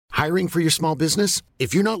Hiring for your small business?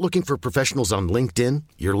 If you're not looking for professionals on LinkedIn,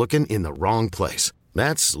 you're looking in the wrong place.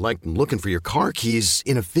 That's like looking for your car keys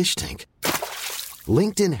in a fish tank.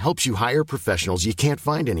 LinkedIn helps you hire professionals you can't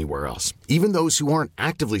find anywhere else, even those who aren't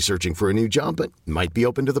actively searching for a new job but might be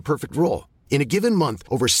open to the perfect role. In a given month,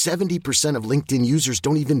 over 70% of LinkedIn users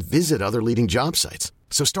don't even visit other leading job sites.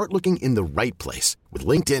 So start looking in the right place. With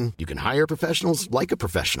LinkedIn, you can hire professionals like a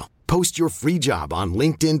professional. Post your free job on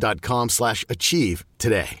linkedin.com/achieve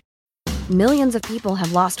today. Millions of people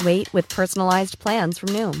have lost weight with personalized plans from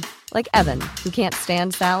Noom. Like Evan, who can't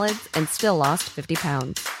stand salads and still lost 50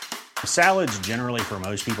 pounds. Salads generally for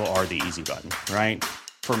most people are the easy button, right?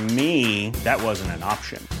 For me, that wasn't an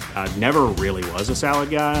option. I never really was a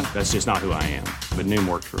salad guy. That's just not who I am. But Noom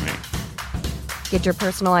worked for me. Get your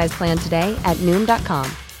personalized plan today at Noom.com.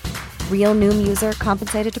 Real Noom user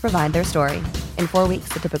compensated to provide their story. In 4 weeks,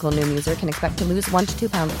 the typical Noom user can expect to lose 1 to 2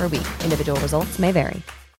 pounds per week. Individual results may vary.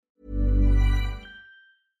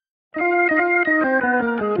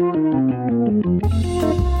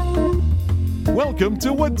 Welcome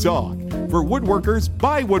to Wood Talk, for woodworkers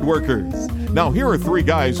by woodworkers. Now here are 3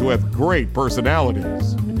 guys who have great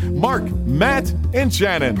personalities. Mark, Matt, and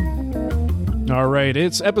Shannon. All right,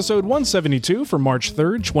 it's episode 172 for March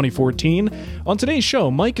 3rd, 2014. On today's show,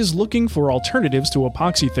 Mike is looking for alternatives to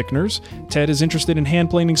epoxy thickeners. Ted is interested in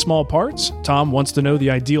hand-planing small parts. Tom wants to know the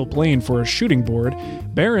ideal plane for a shooting board.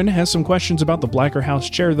 Baron has some questions about the Blacker House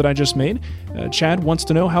chair that I just made. Chad wants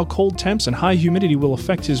to know how cold temps and high humidity will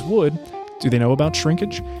affect his wood. Do they know about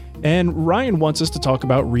shrinkage? And Ryan wants us to talk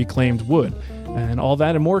about reclaimed wood. And all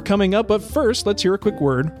that and more coming up, but first, let's hear a quick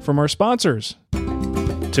word from our sponsors.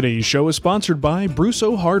 Today's show is sponsored by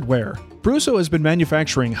Brusso Hardware. Brusso has been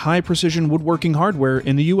manufacturing high-precision woodworking hardware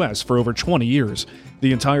in the U.S. for over 20 years.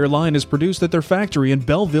 The entire line is produced at their factory in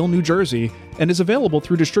Belleville, New Jersey, and is available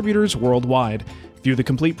through distributors worldwide. View the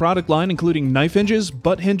complete product line, including knife hinges,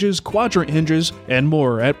 butt hinges, quadrant hinges, and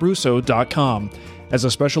more at Brusso.com. As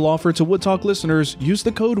a special offer to Wood Talk listeners, use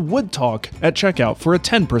the code WOODTALK at checkout for a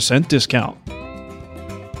 10% discount.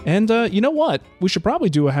 And you know what? We should probably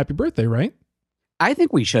do a happy birthday, right? I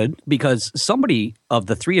think we should, because somebody of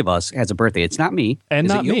the 3 of us has a birthday. It's not me. And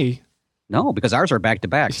Is not me. No, because ours are back to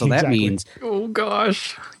back. So Exactly. that means... Oh,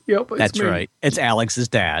 gosh. Yep, it's That's me. right. It's Alex's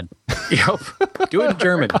dad. Yep. Do it in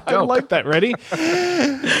German. I Go. like that. Ready?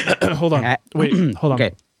 Hold on. Wait, hold on.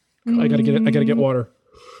 Okay. I gotta get water.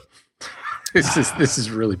 This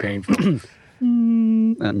is really painful.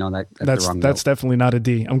 No, that's the wrong That's note. definitely not a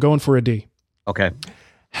D. I'm going for a D. Okay.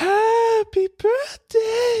 Happy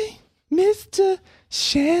birthday, Mr.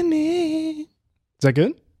 Shannon. Is that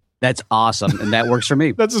good? That's awesome, and that works for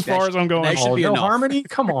me. That's as far as I'm going. that should Oh, be no enough. harmony?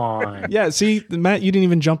 Come on. Yeah, see, Matt, you didn't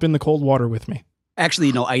even jump in the cold water with me.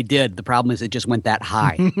 Actually, no, I did. The problem is it just went that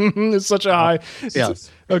high. It's such a high.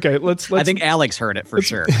 Yes. Okay, let's. I think Alex heard it for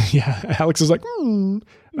sure. Yeah, Alex is like, All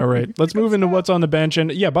right, let's move into what's on the bench.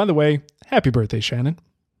 And yeah, by the way, happy birthday, Shannon.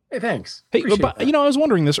 Hey, thanks. Hey, Appreciate but, that. I was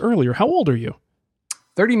wondering this earlier. How old are you?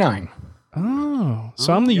 39. Oh,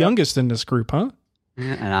 so I'm the youngest in this group, huh?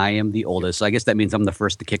 And I am the oldest, so I guess that means I'm the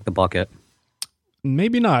first to kick the bucket.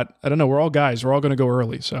 Maybe not. I don't know. We're all guys. We're all going to go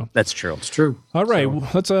early. So That's true. It's true. all right,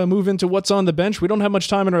 let's move into what's on the bench. We don't have much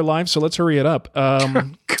time in our lives, so let's hurry it up.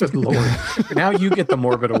 Good Lord. Now you get the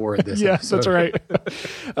morbid award this Yes, episode. that's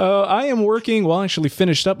right. I am working, actually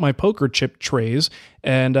finished up my poker chip trays,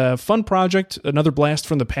 and fun project, another blast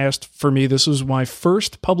from the past for me. This was my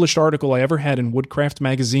first published article I ever had in Woodcraft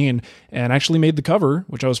magazine, and actually made the cover,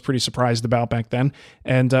 which I was pretty surprised about back then,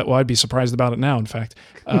 and I'd be surprised about it now, in fact.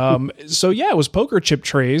 So yeah, it was poker chip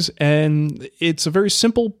trays, and it's a very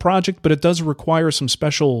simple project, but it does require some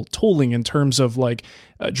special tooling in terms of like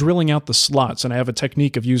drilling out the slots, and I have a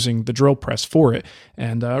technique of using the drill press for it,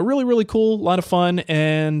 and really, really cool, a lot of fun,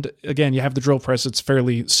 and again, you have the drill press, it's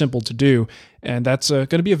fairly simple to do, and that's going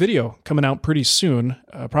to be a video coming out pretty soon,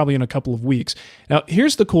 probably in a couple of weeks. Now,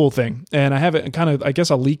 here's the cool thing, and I have it kind of, I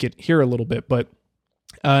guess I'll leak it here a little bit, but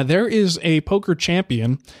there is a poker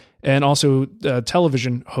champion and also a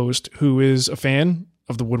television host who is a fan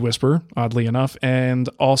of the Wood Whisperer, oddly enough, and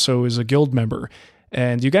also is a guild member.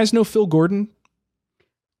 And you guys know Phil Gordon?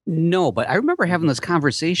 No, but I remember having this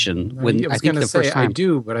conversation when I was I think going to the first say I time.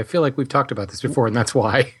 do, but I feel like we've talked about this before, and that's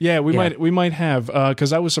why. Yeah, we might have,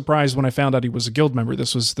 because I was surprised when I found out he was a guild member.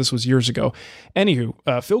 This was years ago.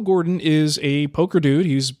 Anywho, Phil Gordon is a poker dude.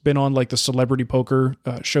 He's been on like the celebrity poker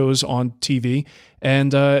shows on TV,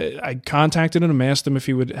 And I contacted him, asked him if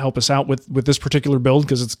he would help us out with this particular build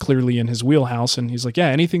because it's clearly in his wheelhouse. And he's like, yeah,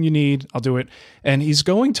 anything you need, I'll do it. And he's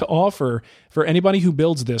going to offer for anybody who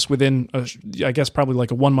builds this within, I guess, probably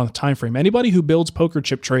like a 1 month time frame. Anybody who builds poker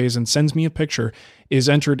chip trays and sends me a picture is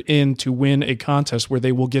entered in to win a contest where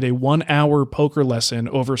they will get a 1 hour poker lesson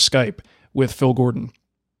over Skype with Phil Gordon.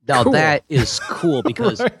 Now that is cool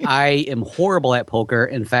because Right. I am horrible at poker.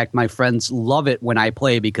 In fact, my friends love it when I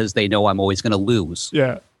play because they know I'm always going to lose.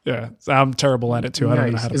 Yeah. I'm terrible at it too. I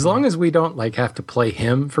don't know how to As play. long as we don't like have to play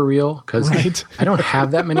him for real, because Right. I don't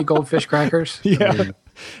have that many goldfish crackers. Yeah.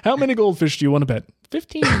 How many goldfish do you want to bet?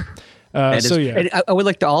 15. And I would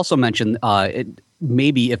like to also mention,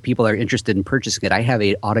 maybe if people are interested in purchasing it, I have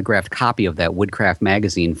a autographed copy of that Woodcraft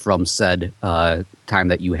magazine from said time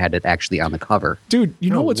that you had it actually on the cover. Dude, you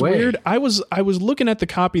know No what's way. weird? I was looking at the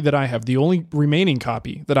copy that I have, the only remaining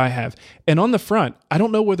copy that I have, and on the front, I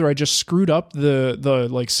don't know whether I just screwed up the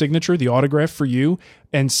like signature, the autograph for you,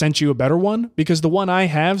 and sent you a better one, because the one I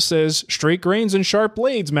have says straight grains and sharp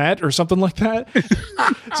blades, Matt, or something like that.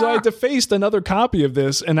 So I defaced another copy of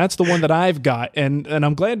this, and that's the one that I've got. And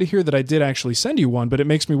I'm glad to hear that I did actually send you one, but it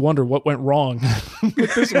makes me wonder what went wrong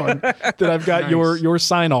with this one that I've got your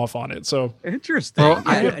sign off on it. So Interesting. Well,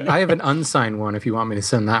 I have an unsigned one if you want me to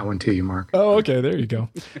send that one to you, Mark. oh, okay, there you go.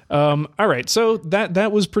 All right, so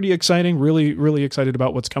that was pretty exciting. Really, really excited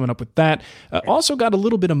about what's coming up with that. Also got a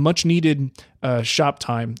little bit of much needed shop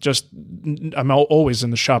time. Just I'm always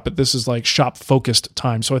in the shop, but this is like shop focused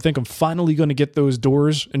time. So I think I'm finally going to get those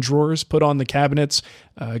doors and drawers put on the cabinets.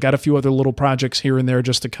 Got a few other little projects here and there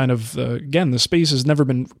just to kind of, again, the space has never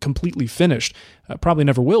been completely finished. Probably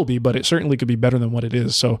never will be, but it certainly could be better than what it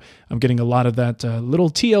is. So I'm getting a lot of that little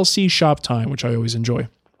TLC shop time, which I always enjoy.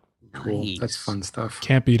 Cool. Nice. That's fun stuff.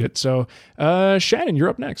 Can't beat it. So Shannon, you're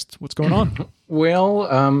up next. What's going on? Well,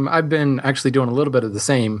 I've been actually doing a little bit of the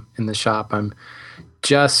same in the shop. I'm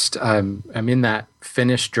in that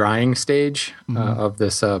finished drying stage of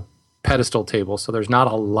this pedestal table. So there's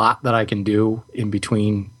not a lot that I can do in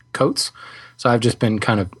between coats. So I've just been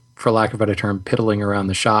kind of, for lack of a better term, piddling around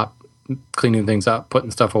the shop, cleaning things up, putting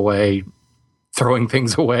stuff away, throwing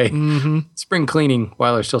things away, spring cleaning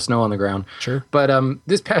while there's still snow on the ground. Sure. But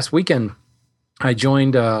this past weekend, I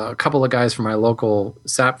joined a couple of guys from my local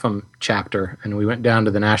SAPFM chapter, and we went down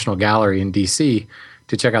to the National Gallery in D.C.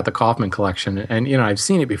 to check out the Kaufman collection. And, I've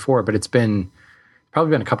seen it before, but it's probably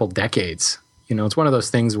been a couple decades. It's one of those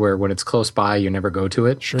things where when it's close by, you never go to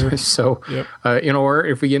it. Sure. So, Yep. or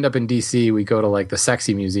if we end up in D.C., we go to like the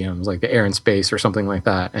sexy museums, like the Air and Space or something like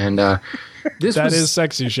that. And this That was is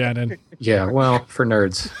sexy, Shannon. yeah, well, for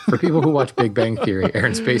nerds. For people who watch Big Bang Theory, Air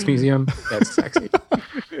and Space Museum, that's sexy.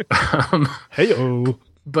 Hey-oh.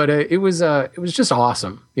 But it was just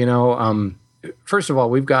awesome. First of all,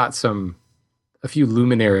 we've got a few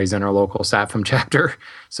luminaries in our local SAPFM chapter.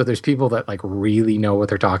 So there's people that like really know what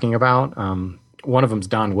they're talking about. One of them's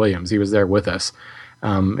Don Williams. He was there with us.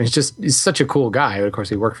 He's such a cool guy. Of course,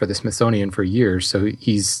 he worked for the Smithsonian for years. So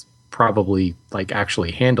he's probably like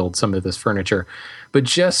actually handled some of this furniture, but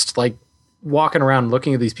just like walking around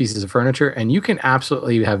looking at these pieces of furniture, and you can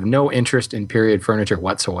absolutely have no interest in period furniture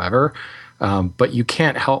whatsoever. But you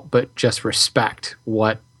can't help but just respect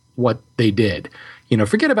what they did.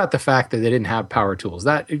 Forget about the fact that they didn't have power tools.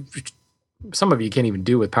 That some of you can't even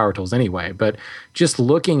do with power tools anyway. But just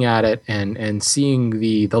looking at it and seeing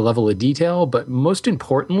the level of detail, but most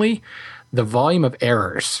importantly, the volume of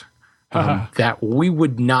errors that we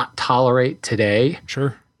would not tolerate today.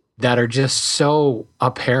 Sure. That are just so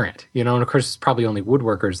apparent, and of course it's probably only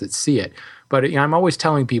woodworkers that see it. But I'm always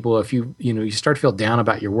telling people, if you start to feel down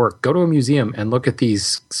about your work, go to a museum and look at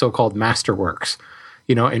these so-called masterworks,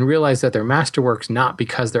 and realize that they're masterworks not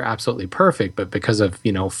because they're absolutely perfect, but because of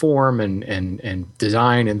form and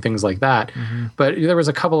design and things like that. But there was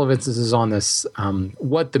a couple of instances on this.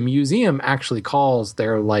 What the museum actually calls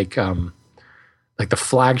their like the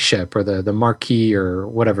flagship or the marquee or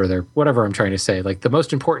whatever I'm trying to say, like the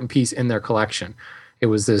most important piece in their collection. It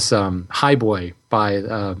was this highboy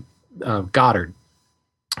by Goddard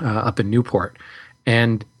up in Newport.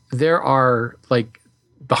 And there are like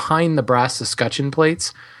behind the brass escutcheon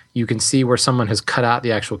plates, you can see where someone has cut out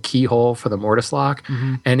the actual keyhole for the mortise lock.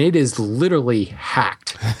 And it is literally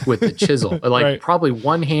hacked with the chisel, like Right. probably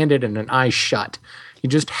one-handed and an eye shut. You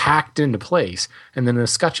just hacked into place and then an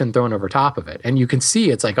escutcheon thrown over top of it. And you can see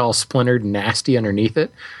it's like all splintered and nasty underneath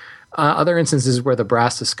it. Other instances where the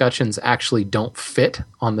brass escutcheons actually don't fit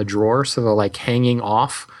on the drawer, so they're like hanging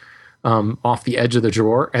off off the edge of the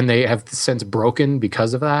drawer, and they have since broken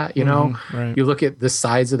because of that. You know, right. You look at the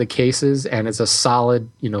sides of the cases, and it's a solid,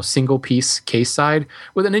 single piece case side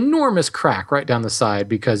with an enormous crack right down the side.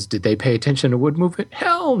 Because did they pay attention to wood movement?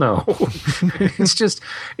 Hell no.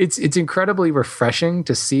 it's incredibly refreshing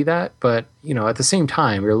to see that, but at the same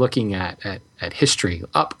time, you're looking at history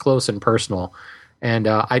up close and personal, and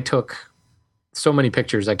I took so many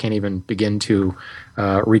pictures I can't even begin to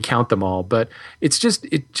recount them all. But it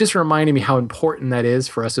just reminded me how important that is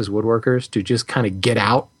for us as woodworkers to just kind of get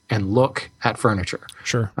out and look at furniture.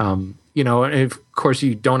 Sure. And of course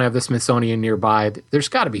you don't have the Smithsonian nearby. There's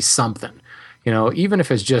got to be something. Even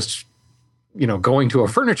if it's just going to a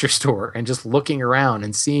furniture store and just looking around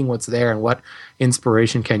and seeing what's there and what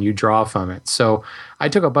inspiration can you draw from it. So I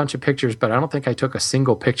took a bunch of pictures, but I don't think I took a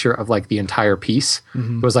single picture of like the entire piece.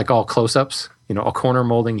 It was like all close-ups, a corner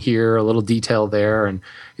molding here, a little detail there. And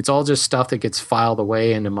it's all just stuff that gets filed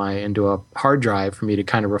away into a hard drive for me to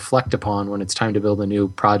kind of reflect upon when it's time to build a new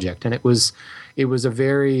project. And it was a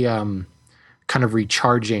very kind of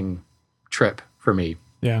recharging trip for me.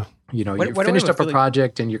 Yeah. You finished up a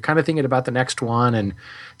project and you're kind of thinking about the next one and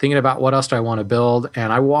thinking about what else do I want to build.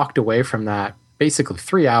 And I walked away from that basically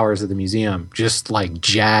 3 hours of the museum, just like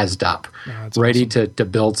jazzed up, ready awesome. to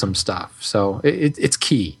build some stuff. So it's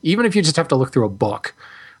key, even if you just have to look through a book.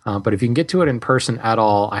 But if you can get to it in person at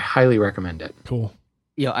all, I highly recommend it. Cool.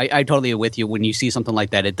 Yeah, I totally am with you. When you see something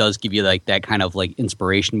like that, it does give you like that kind of like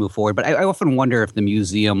inspiration to move forward. But I often wonder if the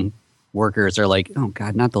museum workers are like, oh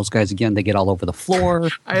God, not those guys again. They get all over the floor.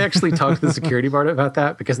 I actually talked to the security guard about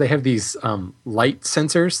that because they have these light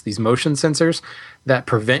sensors, these motion sensors that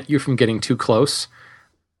prevent you from getting too close.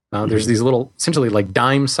 There's these little, essentially like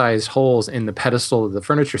dime-sized holes in the pedestal that the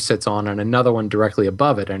furniture sits on and another one directly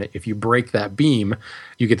above it. And if you break that beam,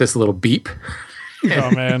 you get this little beep.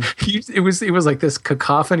 Oh man! It was like this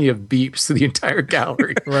cacophony of beeps to the entire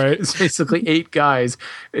gallery. Right. It's basically 8 guys,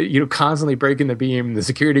 constantly breaking the beam. The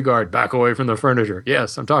security guard, back away from the furniture.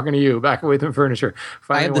 Yes, I'm talking to you. Back away from the furniture.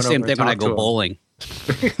 Finally, I have the same thing when I go bowling.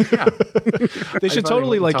 Yeah. They should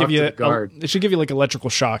totally like give you. They should give you like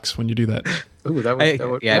electrical shocks when you do that. Ooh,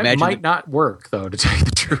 that might not work though. To tell you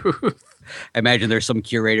the truth. I imagine there's some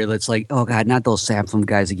curator that's like, oh God, not those Samsung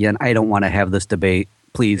guys again. I don't want to have this debate.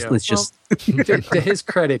 Please, let's just. To his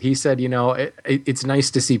credit, he said, it's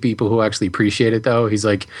nice to see people who actually appreciate it, though. He's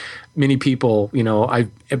like, many people,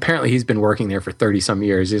 apparently he's been working there for 30 some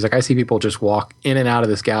years. He's like, I see people just walk in and out of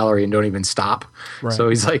this gallery and don't even stop. Right. So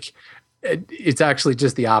he's like, it's actually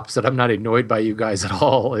just the opposite. I'm not annoyed by you guys at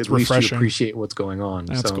all. At least you appreciate what's going on.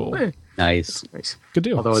 That's cool. Nice. Good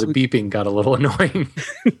deal. Although the beeping got a little annoying.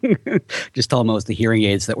 Just tell them it was the hearing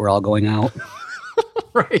aids that were all going out.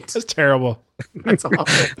 Right. That's terrible. That's awful.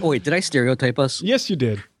 Oh, wait, did I stereotype us? Yes, you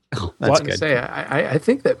did. Oh, that's good. I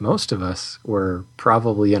think that most of us were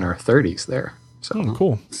probably in our 30s there. So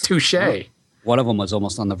cool. Touche. One of them was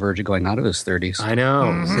almost on the verge of going out of his 30s. I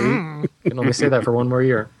know. See? You can only say that for one more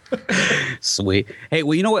year. Sweet. Hey,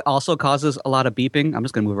 well, you know what also causes a lot of beeping? I'm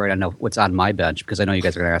just going to move right on to what's on my bench because I know you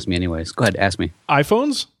guys are going to ask me anyways. Go ahead, ask me.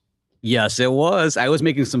 iPhones? Yes, it was. I was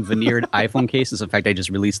making some veneered iPhone cases. In fact, I just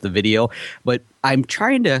released the video. But I'm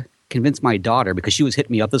trying to convince my daughter because she was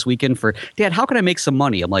hitting me up this weekend for, Dad, how can I make some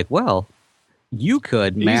money? I'm like, well, you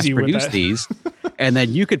could mass produce these and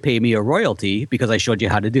then you could pay me a royalty because I showed you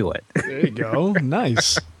how to do it. There you go.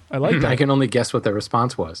 Nice. I like that. I can only guess what the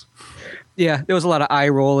response was. Yeah, there was a lot of eye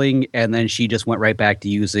rolling, and then she just went right back to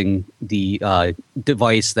using the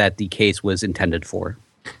device that the case was intended for.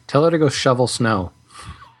 Tell her to go shovel snow.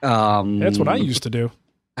 That's what I used to do.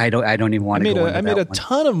 I don't even want to go into I made a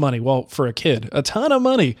ton of money. Well, for a kid, a ton of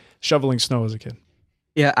money shoveling snow as a kid.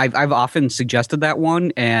 Yeah, I've often suggested that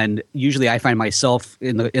one, and usually I find myself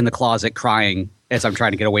in the closet crying as I'm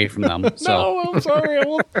trying to get away from them. So. No, I'm sorry.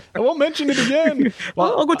 I won't mention it again.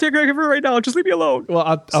 Well, I'll go take care of it right now. Just leave me alone.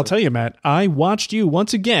 Well, I'll tell you, Matt, I watched you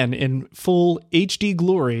once again in full HD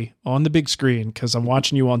glory on the big screen because I'm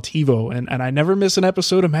watching you on TiVo, and I never miss an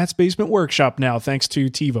episode of Matt's Basement Workshop now thanks to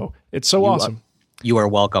TiVo. It's so awesome. You are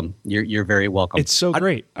welcome. You're very welcome. It's so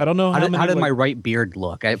great. I don't know how did my right beard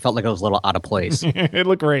look? I felt like I was a little out of place. It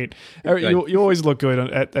looked great. You always look good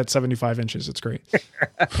at 75 inches. It's great.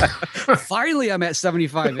 Finally, I'm at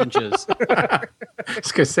 75 inches. I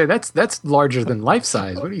was going to say, that's larger than life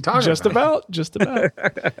size. What are you talking about? Just about.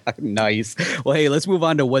 Nice. Well, hey, let's move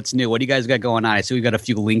on to what's new. What do you guys got going on? I see we've got a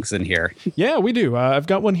few links in here. Yeah, we do. I've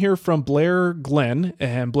got one here from Blair Glenn,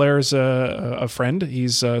 and Blair's a friend.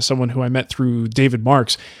 He's someone who I met through David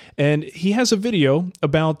Marks, and he has a video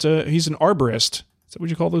about he's an arborist. Is that what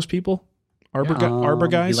you call those people? Arbor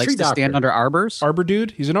guys. He likes to stand under arbors. Arbor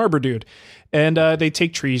dude. He's an arbor dude. And they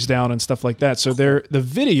take trees down and stuff like that. So the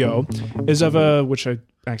video is of which I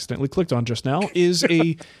accidentally clicked on just now, is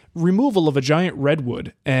a removal of a giant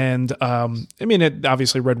redwood. And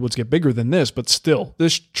obviously redwoods get bigger than this, but still,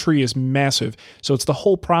 this tree is massive. So it's the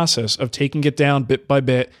whole process of taking it down bit by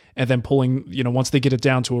bit and then pulling, once they get it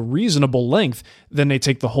down to a reasonable length, then they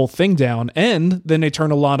take the whole thing down and then they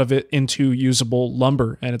turn a lot of it into usable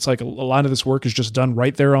lumber. And it's like a lot of this work is just done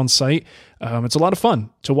right there on site. It's a lot of fun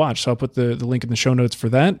to watch. So I'll put the link in the show notes for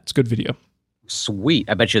that. It's a good video. Sweet.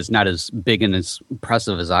 I bet you it's not as big and as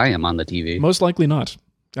impressive as I am on the TV. Most likely not.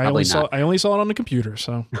 I only not. saw it on the computer,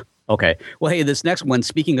 so. Okay. Well, hey, this next one,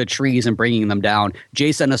 speaking of trees and bringing them down,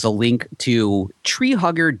 Jay sent us a link to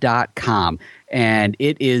treehugger.com, and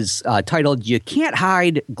it is titled, "You Can't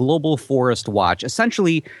Hide Global Forest Watch."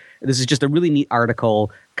 Essentially, this is just a really neat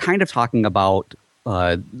article kind of talking about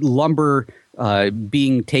lumber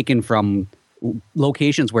being taken from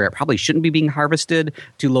locations where it probably shouldn't be being harvested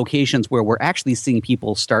to locations where we're actually seeing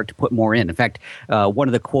people start to put more in. In fact, one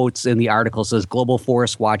of the quotes in the article says, "Global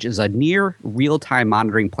Forest Watch is a near real-time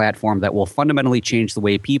monitoring platform that will fundamentally change the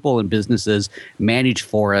way people and businesses manage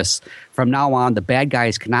forests. From now on, the bad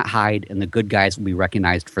guys cannot hide and the good guys will be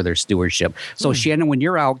recognized for their stewardship." So Shannon, when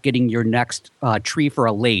you're out getting your next tree for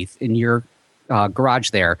a lathe in your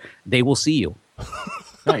garage there, they will see you.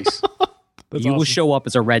 Nice. That's you will awesome. show up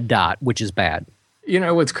as a red dot, which is bad.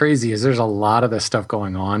 What's crazy is there's a lot of this stuff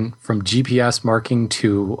going on, from GPS marking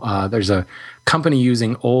to there's a company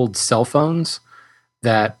using old cell phones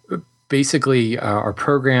that basically are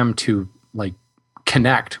programmed to like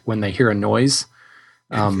connect when they hear a noise.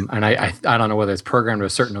 And I don't know whether it's programmed to a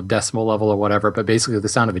certain decibel level or whatever, but basically the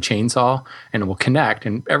sound of a chainsaw, and it will connect.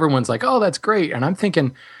 And everyone's like, "Oh, that's great." And I'm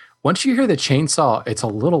thinking, once you hear the chainsaw, it's a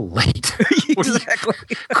little late. Exactly.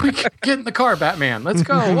 Quick, get in the car, Batman. Let's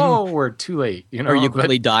go. Whoa, we're too late. Or you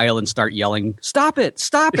quickly dial and start yelling, "Stop it,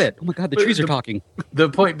 stop it." Oh my God, the trees are talking. The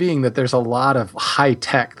point being that there's a lot of high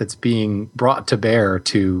tech that's being brought to bear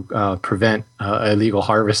to prevent illegal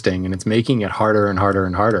harvesting, and it's making it harder and harder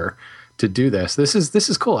and harder to do this. This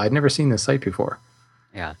is cool. I'd never seen this site before.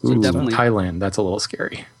 Yeah, so Ooh, definitely Thailand. That's a little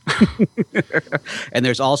scary. And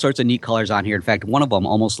there's all sorts of neat colors on here. In fact, one of them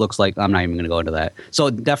almost looks like, I'm not even going to go into that. So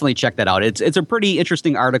definitely check that out. It's a pretty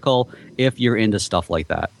interesting article if you're into stuff like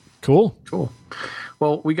that. Cool.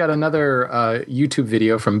 Well, we got another YouTube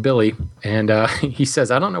video from Billy, and he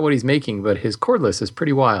says, I don't know what he's making, but his cordless is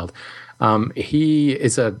pretty wild. He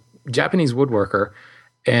is a Japanese woodworker,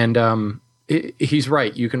 and he's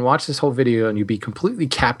right. You can watch this whole video and you'd be completely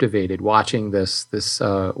captivated watching this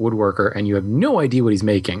woodworker, and you have no idea what he's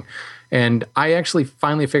making. And I actually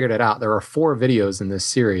finally figured it out. There are 4 videos in this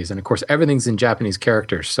series, and of course, everything's in Japanese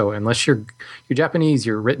characters. So unless you're Japanese,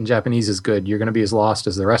 your written Japanese is good. You're going to be as lost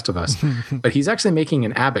as the rest of us. But he's actually making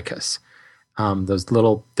an abacus, those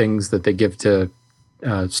little things that they give to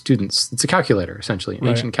students. It's a calculator, essentially, an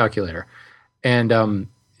ancient calculator, and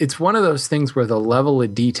it's one of those things where the level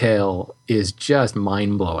of detail is just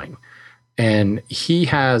mind-blowing. And he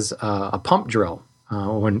has a pump drill.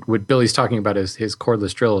 What Billy's talking about is his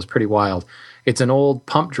cordless drill is pretty wild. It's an old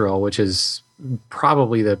pump drill, which is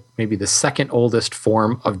probably maybe the second oldest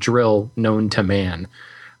form of drill known to man.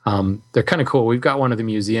 They're kind of cool. We've got one at the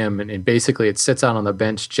museum, and basically it sits out on the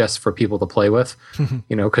bench just for people to play with,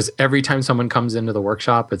 because every time someone comes into the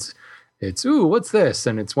workshop, it's, ooh, what's this?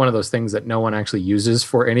 And it's one of those things that no one actually uses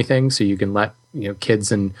for anything. So you can let,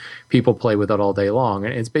 kids and people play with it all day long.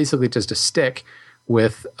 And it's basically just a stick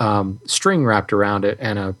with string wrapped around it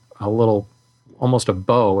and a little, almost a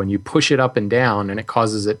bow. And you push it up and down and it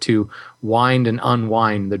causes it to wind and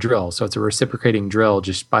unwind the drill. So it's a reciprocating drill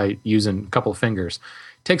just by using a couple of fingers.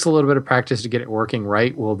 It takes a little bit of practice to get it working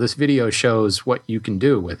right. Well, this video shows what you can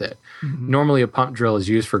do with it. Mm-hmm. Normally a pump drill is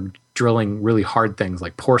used for drilling really hard things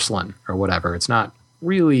like porcelain or whatever. It's not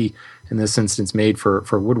really, in this instance, made for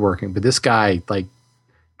woodworking. But this guy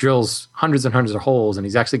drills hundreds and hundreds of holes, and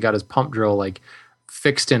he's actually got his pump drill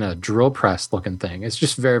fixed in a drill press looking thing. It's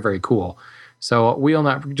just very, very cool. So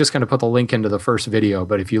we're just going to put the link into the first video,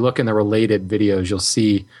 but if you look in the related videos, you'll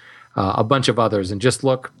see a bunch of others, and just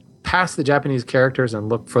look past the Japanese characters and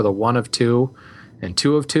look for the 1 of 2 and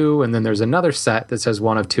 2 of 2, and then there's another set that says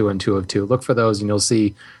 1 of 2 and 2 of 2. Look for those and you'll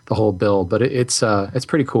see the whole build, but it's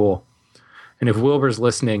pretty cool. And if Wilbur's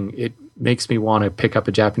listening, it makes me want to pick up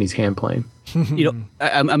a Japanese hand plane.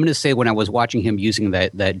 I'm going to say, when I was watching him using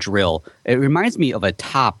that drill, it reminds me of a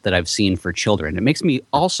top that I've seen for children. It makes me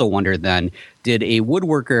also wonder then, did a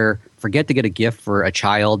woodworker forget to get a gift for a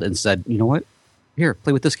child and said, you know what? Here,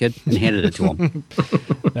 play with this, kid, and handed it to him.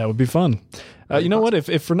 That would be fun. You know what?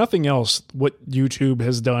 If for nothing else, what YouTube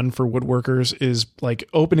has done for woodworkers is like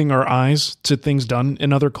opening our eyes to things done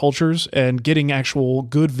in other cultures and getting actual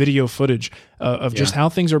good video footage of just how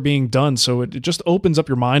things are being done. So it just opens up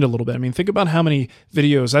your mind a little bit. I mean, think about how many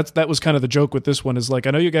videos. That was kind of the joke with this one, is like,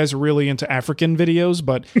 I know you guys are really into African videos,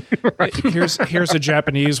 but here's a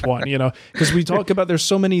Japanese one, you know, because we talk about there's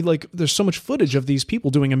so much footage of these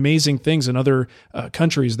people doing amazing things in other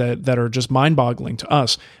countries that are just mind-boggling to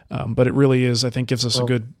us. But it really is, I think, gives us a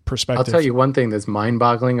good perspective. I'll tell you one thing that's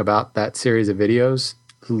mind-boggling about that series of videos.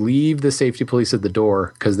 Leave the safety police at the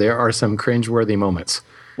door, because there are some cringeworthy moments.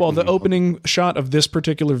 Well, the opening shot of this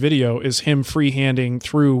particular video is him freehanding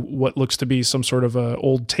through what looks to be some sort of a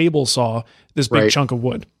old table saw, this big chunk of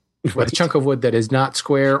wood. With a chunk of wood that is not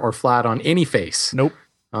square or flat on any face. Nope.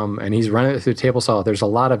 And he's running it through the table saw. There's a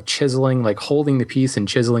lot of chiseling, like holding the piece and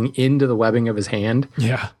chiseling into the webbing of his hand.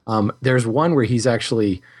 Yeah. There's one where he's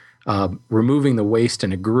actually removing the waste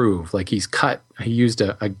in a groove. Like he used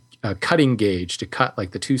a cutting gauge to cut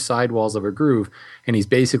like the two side walls of a groove, and he's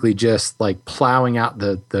basically just like plowing out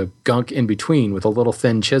the gunk in between with a little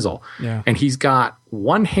thin chisel. Yeah. And he's got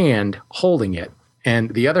one hand holding it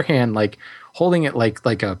and the other hand like holding it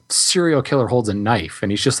like a serial killer holds a knife,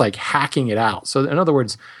 and he's just like hacking it out. So in other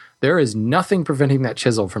words, there is nothing preventing that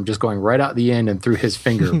chisel from just going right out the end and through his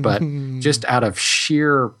finger, but just out of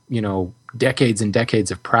sheer, decades and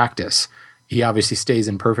decades of practice, he obviously stays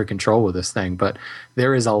in perfect control with this thing. But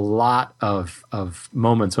there is a lot of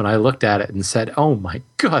moments when I looked at it and said, "Oh my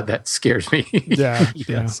God, that scares me." Yeah,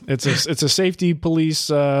 yes. Yeah. It's a safety police,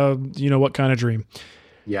 what kind of dream.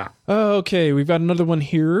 Yeah. Okay, we've got another one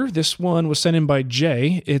here. This one was sent in by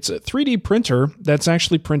Jay. It's a 3D printer that's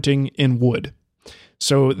actually printing in wood.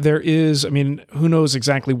 So there is, who knows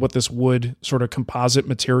exactly what this wood sort of composite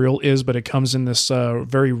material is, but it comes in this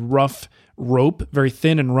very rough rope, very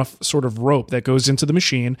thin and rough sort of rope that goes into the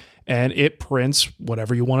machine, and it prints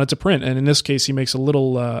whatever you want it to print. And in this case, he makes a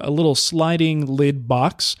little sliding lid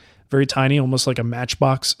box, very tiny, almost like a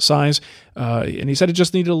matchbox size. And he said it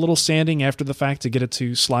just needed a little sanding after the fact to get it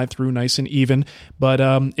to slide through nice and even. But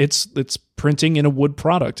it's printing in a wood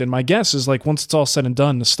product. And my guess is like once it's all said and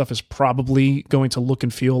done, this stuff is probably going to look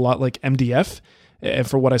and feel a lot like MDF. And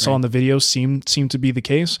for what I saw in the video, seemed to be the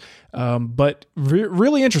case. But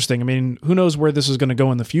really interesting. Who knows where this is going to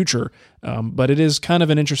go in the future? But it is kind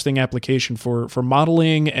of an interesting application for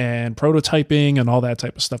modeling and prototyping and all that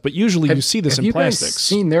type of stuff. But usually you see this in plastics. Have you guys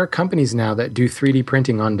seen there are companies now that do 3D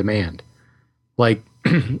printing on demand? Like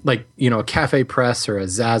a Cafe Press or a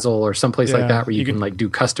Zazzle or someplace like that where you can like do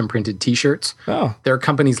custom printed T-shirts. Oh. There are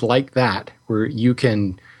companies like that where you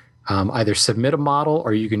can either submit a model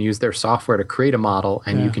or you can use their software to create a model,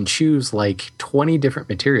 and you can choose like 20 different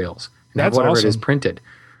materials and have whatever it is printed.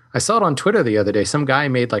 I saw it on Twitter the other day. Some guy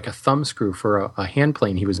made like a thumb screw for a hand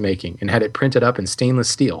plane he was making and had it printed up in stainless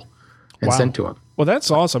steel and sent to him. Well, that's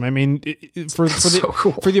awesome. For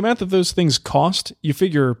the amount that those things cost, you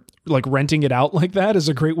figure like renting it out like that is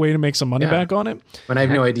a great way to make some money back on it. And I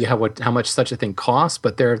have no idea how much such a thing costs,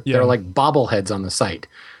 but they're like bobbleheads on the site.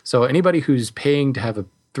 So anybody who's paying to have a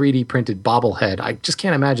 3D printed bobblehead, I just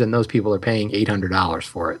can't imagine those people are paying $800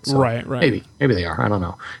 for it. So right. Maybe they are. I don't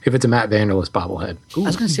know. If it's a Matt Vanderlist bobblehead. Ooh. I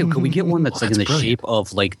was going to say, could we get one that's like in the shape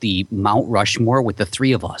of like the Mount Rushmore with the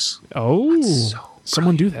three of us? Oh,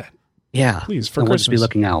 someone do that. Yeah. Please, for Christmas. We'll just be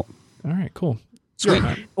looking out. All right, cool. Sweet.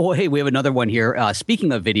 Oh, hey, we have another one here.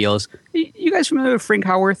 Speaking of videos, you guys familiar with Frank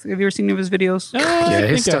Howarth? Have you ever seen any of his videos? Yeah,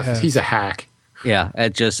 his stuff. He's a hack. Yeah,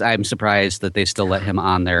 I'm surprised that they still let him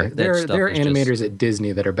on there. There are animators at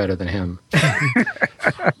Disney that are better than him.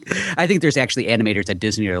 I think there's actually animators at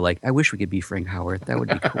Disney that are like, I wish we could be Frank Howarth. That would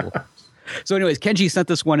be cool. So anyways, Kenji sent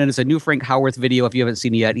this one in. It's a new Frank Howarth video if you haven't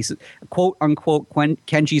seen it yet. He said, quote, unquote,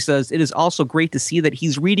 Kenji says, it is also great to see that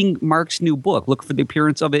he's reading Mark's new book. Look for the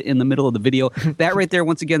appearance of it in the middle of the video. That right there,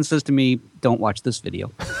 once again, says to me, don't watch this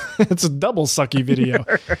video. It's a double sucky video.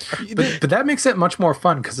 but that makes it much more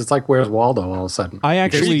fun because it's like, where's Waldo all of a sudden? I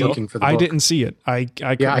didn't see it. I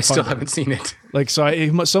still haven't seen it. Like, so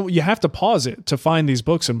you have to pause it to find these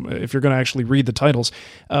books if you're going to actually read the titles.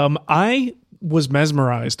 I was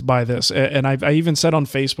mesmerized by this. And I even said on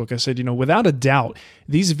Facebook, I said, without a doubt,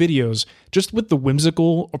 these videos, just with the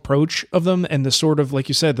whimsical approach of them and the sort of, like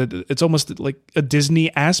you said, that it's almost like a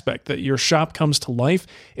Disney aspect that your shop comes to life.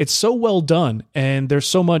 It's so well done. And there's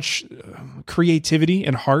so much creativity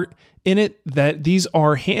and heart in it that these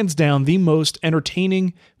are hands down the most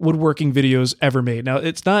entertaining woodworking videos ever made. Now,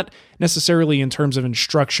 it's not necessarily in terms of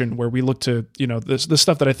instruction where we look to, the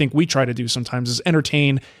stuff that I think we try to do sometimes is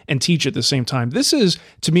entertain and teach at the same time. This is,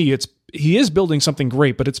 to me, he is building something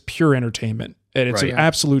great, but it's pure entertainment. And it's an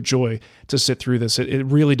absolute joy to sit through this. It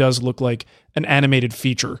really does look like an animated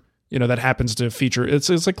feature, that happens to feature. It's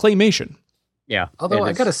like claymation. Yeah. Although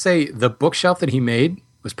I got to say, the bookshelf that he made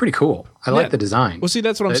was pretty cool. I like the design. Well, see,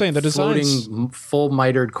 that's what I'm saying. The design's floating, full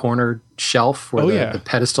mitered corner shelf where the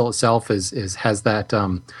pedestal itself has that,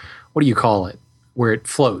 what do you call it? Where it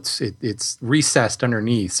floats. It's recessed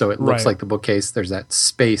underneath, so it looks like the bookcase. There's that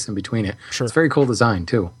space in between it. Sure. It's very cool design,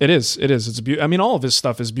 too. It is. It's I mean, all of his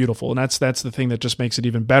stuff is beautiful, and that's the thing that just makes it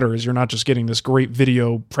even better, is you're not just getting this great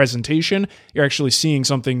video presentation, you're actually seeing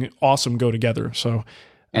something awesome go together. So,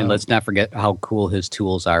 and let's not forget how cool his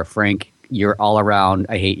tools are. Frank, you're all around,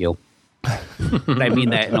 I hate you. But I mean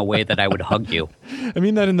that in a way that I would hug you. I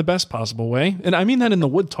mean that in the best possible way, and I mean that in the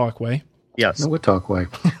Wood Talk way. Yes. The Wood Talk way.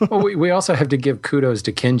 Well, we also have to give kudos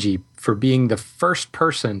to Kenji for being the first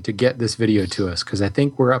person to get this video to us, because I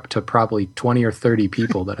think we're up to probably 20 or 30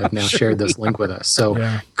 people that have now shared this link with us.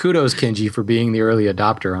 So kudos, Kenji, for being the early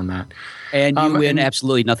adopter on that. And you win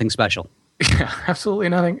absolutely nothing special. Yeah, absolutely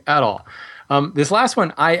nothing at all. This last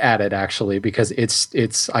one I added, actually, because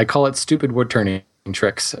it's I call it Stupid Wood Turning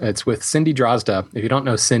Tricks. It's with Cindy Drozda. If you don't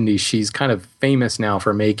know Cindy, she's kind of famous now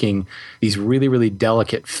for making these really, really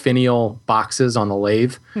delicate finial boxes on the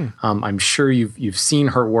lathe. I'm sure you've seen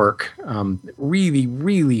her work. Really,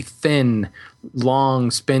 really thin,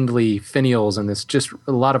 long, spindly finials, and there's just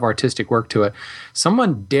a lot of artistic work to it.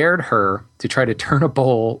 Someone dared her to try to turn a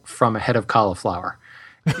bowl from a head of cauliflower.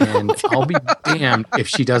 And I'll be damned if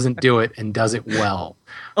she doesn't do it and does it well.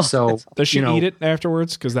 So does she eat it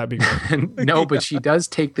afterwards? Because that'd be good. No, but she does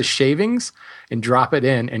take the shavings and drop it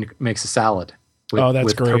in and makes a salad.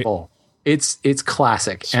 That's great. Her bowl. It's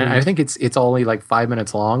classic. Sweet. And I think it's only like 5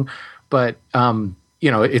 minutes long, but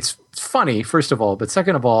it's funny, first of all, but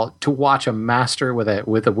second of all, to watch a master with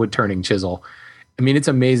a wood turning chisel. I mean, it's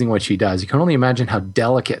amazing what she does. You can only imagine how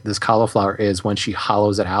delicate this cauliflower is when she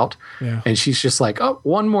hollows it out. Yeah. And she's just like, oh,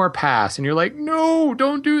 one more pass. And you're like, no,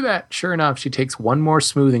 don't do that. Sure enough, she takes one more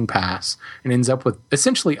smoothing pass and ends up with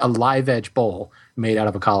essentially a live edge bowl made out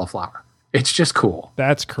of a cauliflower. It's just cool.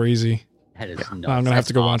 That's crazy. That is nuts. I'm going to have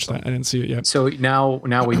to go watch that. I didn't see it yet. So now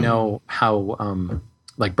we know how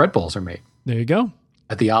like bread bowls are made. There you go.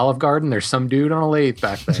 At the Olive Garden, there's some dude on a lathe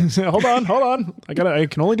back there. Hold on. I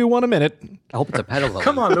can only do one a minute. I hope it's a pedal.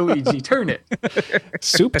 Come on, Luigi, turn it.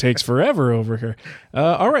 Soup takes forever over here.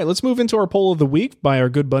 All right, let's move into our poll of the week by our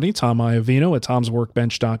good buddy Tom Iovino at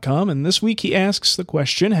tomsworkbench.com. And this week he asks the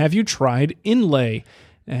question, have you tried inlay?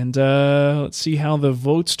 And let's see how the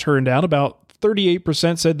votes turned out. About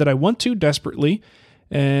 38% said that I want to desperately.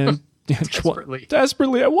 And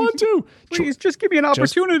Desperately, I want to. Please, just give me an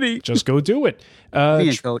opportunity. Just go do it.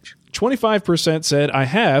 Coach. 25% said I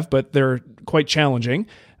have, but they're quite challenging.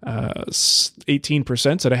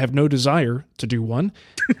 18% said I have no desire to do one.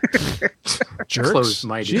 Jerks.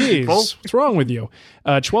 Close-minded people. Jeez, what's wrong with you?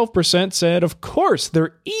 12% said, of course,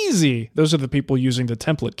 they're easy. Those are the people using the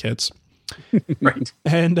template kits. Right.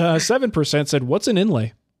 And 7% said, what's an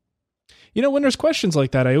inlay? When there's questions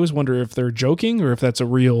like that, I always wonder if they're joking or if that's a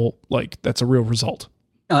real result.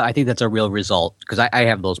 I think that's a real result, because I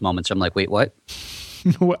have those moments. I'm like, wait, what?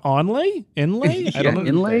 Onlay? Inlay? I don't know.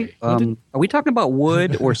 Inlay? Are we talking about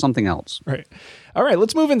wood or something else? Right. All right,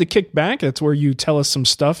 let's move into Kickback. That's where you tell us some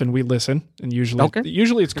stuff and we listen. And usually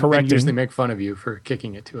it's correcting. We usually make fun of you for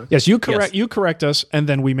kicking it to us. Yes, you correct us, and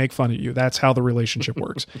then we make fun of you. That's how the relationship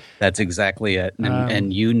works. That's exactly it.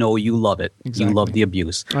 And you love it. Exactly. You love the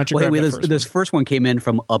abuse. This first one came in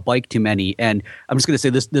from A Bike Too Many, and I'm just going to say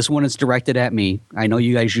this one is directed at me. I know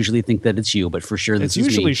you guys usually think that it's you, but for sure it's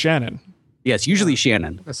usually Shannon. Yes, usually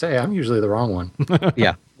Shannon. I say I'm usually the wrong one.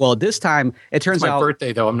 Yeah. Well, this time it turns out it's my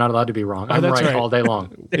birthday, though. I'm not allowed to be wrong. I'm right all day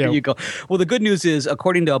long. There you go. Well, the good news is,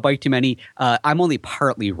 according to A Bike Too Many, I'm only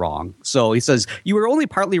partly wrong. So he says you were only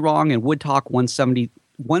partly wrong in Wood Talk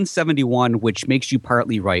 171, which makes you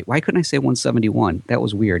partly right. Why couldn't I say 171? That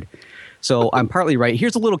was weird. So I'm partly right.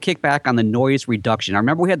 Here's a little kickback on the noise reduction. I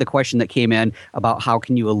remember we had the question that came in about how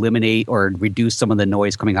can you eliminate or reduce some of the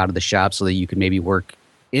noise coming out of the shop so that you can maybe work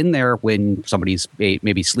in there when somebody's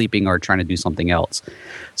maybe sleeping or trying to do something else.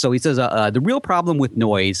 So he says, the real problem with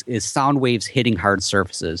noise is sound waves hitting hard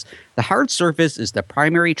surfaces. The hard surface is the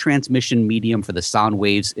primary transmission medium for the sound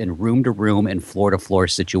waves in room-to-room and floor-to-floor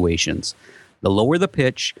situations. The lower the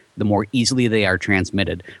pitch, the more easily they are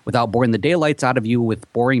transmitted. Without boring the daylights out of you with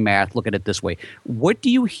boring math, look at it this way. What do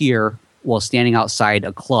you hear while standing outside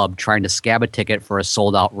a club trying to scab a ticket for a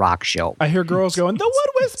sold-out rock show? I hear girls going, "The Wood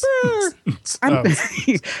Whisperer!"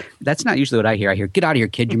 That's not usually what I hear. I hear, "Get out of here,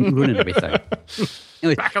 kid. You're ruining everything."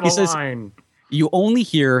 Anyway, Back of the line. You only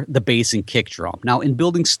hear the bass and kick drum. Now, in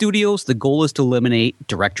building studios, the goal is to eliminate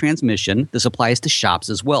direct transmission. This applies to shops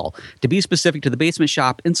as well. To be specific to the basement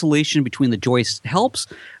shop, insulation between the joists helps,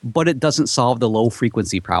 but it doesn't solve the low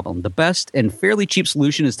frequency problem. The best and fairly cheap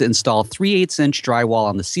solution is to install 3/8-inch drywall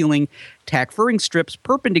on the ceiling, tack furring strips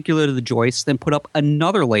perpendicular to the joists, then put up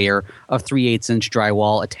another layer of 3/8-inch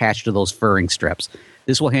drywall attached to those furring strips.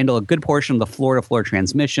 This will handle a good portion of the floor-to-floor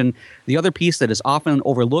transmission. The other piece that is often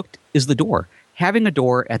overlooked is the door. Having a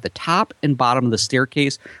door at the top and bottom of the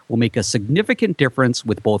staircase will make a significant difference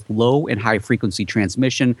with both low and high frequency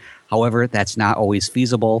transmission. However, that's not always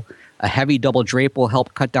feasible. A heavy double drape will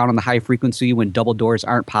help cut down on the high frequency when double doors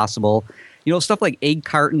aren't possible. You know, stuff like egg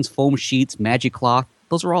cartons, foam sheets, magic cloth,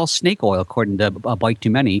 those are all snake oil, according to Bike Too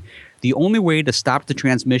Many. The only way to stop the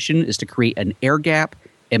transmission is to create an air gap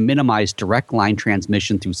and minimize direct line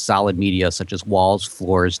transmission through solid media such as walls,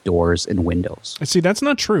 floors, doors, and windows. See, that's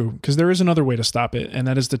not true, because there is another way to stop it, and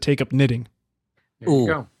that is to take up knitting. There you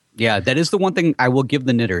go. Yeah, that is the one thing I will give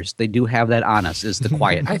the knitters. They do have that on us, is the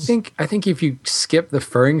quietness. I think if you skip the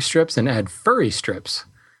furring strips and add furry strips,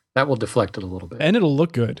 that will deflect it a little bit. And it'll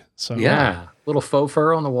look good. So yeah. Little faux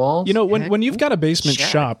fur on the walls. You know, when you've got a basement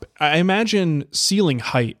shop, I imagine ceiling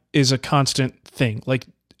height is a constant thing. Like,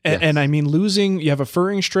 yes. And I mean, you have a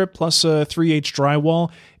furring strip plus a 3/8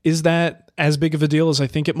 drywall. Is that as big of a deal as I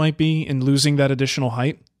think it might be in losing that additional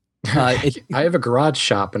height? I have a garage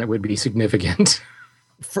shop and it would be significant.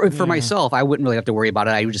 For myself, I wouldn't really have to worry about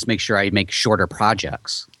it. I would just make sure I make shorter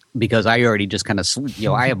projects because I already just kind of,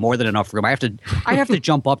 I have more than enough room. I have to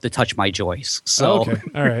jump up to touch my joists. So. Okay.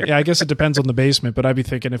 All right. Yeah, I guess it depends on the basement, but I'd be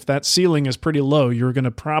thinking if that ceiling is pretty low, you're going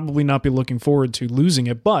to probably not be looking forward to losing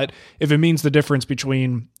it. But if it means the difference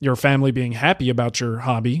between your family being happy about your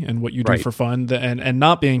hobby and what you do for fun and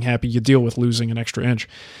not being happy, you deal with losing an extra inch.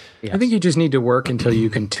 Yes. I think you just need to work until you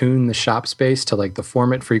can tune the shop space to like the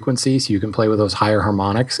formant frequency so you can play with those higher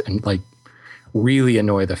harmonics and like really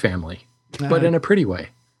annoy the family, but in a pretty way.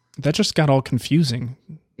 That just got all confusing.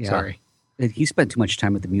 Yeah. Sorry. He spent too much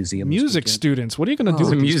time at the museum. Music students. What are you going to do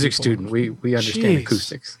with a music student? We understand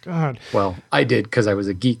acoustics. God. Well, I did because I was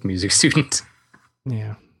a geek music student.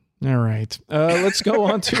 Yeah. All right. Let's go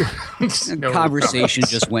on to... Conversation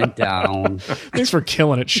just went down. Thanks for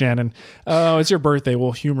killing it, Shannon. It's your birthday.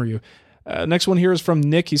 We'll humor you. Next one here is from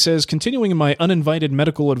Nick. He says, continuing in my uninvited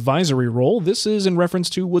medical advisory role, this is in reference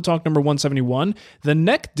to Wood Talk number 171. The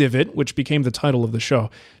neck divot, which became the title of the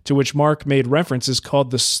show, to which Mark made reference, is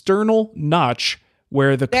called the sternal notch,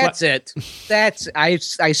 where the... That's it. I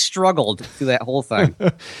struggled through that whole thing.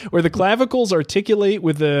 Where the clavicles articulate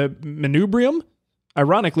with the manubrium.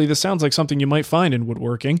 Ironically, this sounds like something you might find in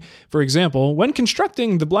woodworking. For example, when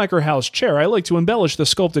constructing the Blacker House chair, I like to embellish the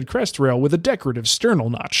sculpted crest rail with a decorative sternal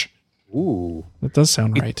notch. Ooh. That does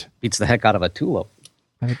sound right. Beats the heck out of a tulip.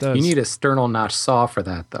 It does. You need a sternal notch saw for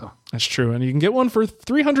that, though. That's true. And you can get one for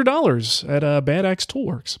 $300 at Bad Axe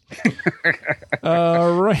Toolworks.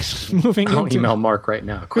 Right. Moving on. I'll email Mark right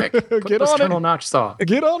now. Quick. Get on it. Sternal notch saw.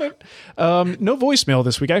 Get on it. No voicemail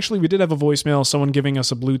this week. Actually, we did have a voicemail. Someone giving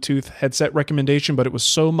us a Bluetooth headset recommendation, but it was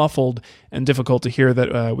so muffled and difficult to hear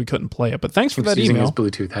that we couldn't play it. But thanks for that email. Using his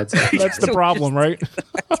Bluetooth headset. That's the problem, right?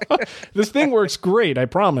 This thing works great, I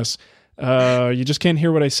promise. You just can't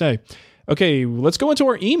hear what I say. Okay, let's go into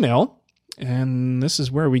our email. And this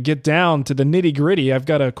is where we get down to the nitty gritty. I've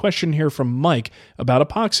got a question here from Mike about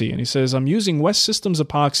epoxy. And he says, I'm using West Systems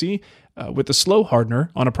epoxy with the slow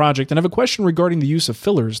hardener on a project. And I have a question regarding the use of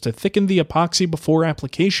fillers to thicken the epoxy before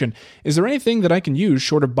application. Is there anything that I can use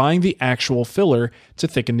short of buying the actual filler to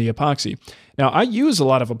thicken the epoxy? Now, I use a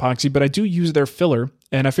lot of epoxy, but I do use their filler.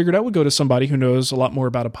 And I figured I would go to somebody who knows a lot more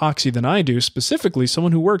about epoxy than I do, specifically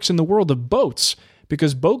someone who works in the world of boats,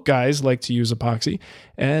 because boat guys like to use epoxy,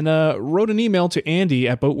 and wrote an email to Andy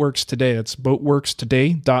at Boatworks Today. That's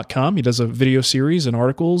boatworkstoday.com. He does a video series and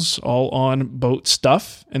articles all on boat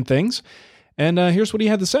stuff and things. And here's what he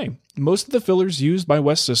had to say. Most of the fillers used by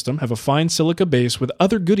West System have a fine silica base with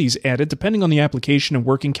other goodies added depending on the application and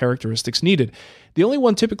working characteristics needed. The only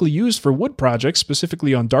one typically used for wood projects,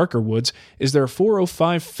 specifically on darker woods, is their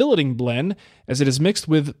 405 filleting blend, as it is mixed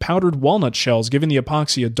with powdered walnut shells, giving the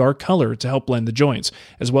epoxy a dark color to help blend the joints,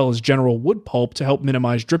 as well as general wood pulp to help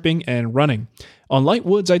minimize dripping and running. On light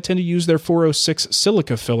woods, I tend to use their 406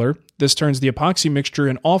 silica filler. This turns the epoxy mixture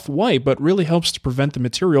an off-white, but really helps to prevent the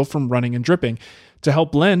material from running and dripping. To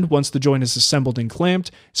help blend, once the joint is assembled and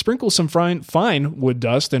clamped, sprinkle some fine wood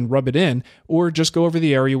dust and rub it in, or just go over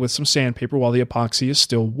the area with some sandpaper while the epoxy is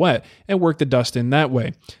still wet and work the dust in that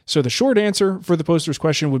way. So the short answer for the poster's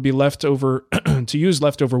question would be to use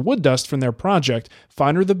leftover wood dust from their project.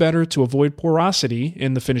 Finer the better to avoid porosity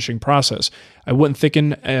in the finishing process. I wouldn't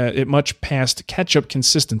thicken it much past ketchup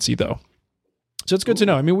consistency though. So it's good to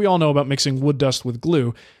know. I mean, we all know about mixing wood dust with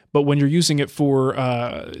glue, but when you're using it for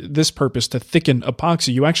this purpose to thicken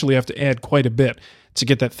epoxy, you actually have to add quite a bit to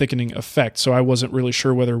get that thickening effect. So I wasn't really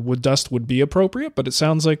sure whether wood dust would be appropriate, but it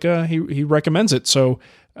sounds like he recommends it. So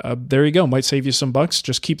there you go. Might save you some bucks.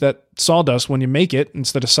 Just keep that sawdust when you make it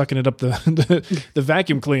instead of sucking it up the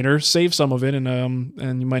vacuum cleaner. Save some of it,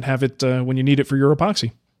 and you might have it when you need it for your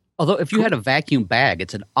epoxy. Although if you had a vacuum bag,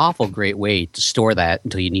 it's an awful great way to store that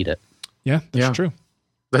until you need it. Yeah, that's true.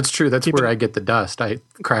 That's true. That's where I get the dust. I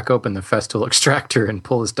crack open the Festool extractor and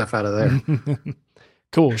pull the stuff out of there.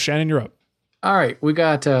 Cool. Shannon, you're up. All right. We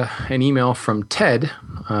got an email from Ted.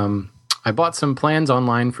 I bought some plans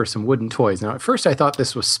online for some wooden toys. Now, at first, I thought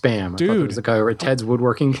this was spam. I thought it was the guy over at Ted's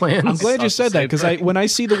Woodworking Plans. I'm glad you said that, because when I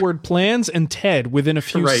see the word plans and Ted within a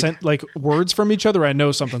few words from each other, I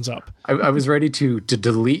know something's up. I was ready to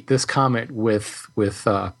delete this comment with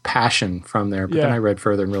passion from there, but then I read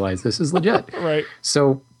further and realized this is legit. Right.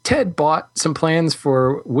 So Ted bought some plans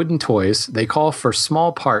for wooden toys. They call for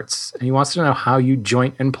small parts, and he wants to know how you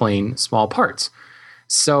joint and plane small parts.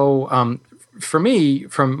 So for me,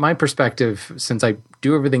 from my perspective, since I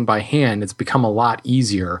do everything by hand, it's become a lot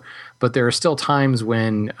easier. But there are still times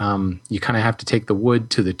when you kind of have to take the wood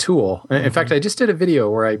to the tool. In fact, I just did a video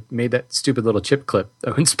where I made that stupid little chip clip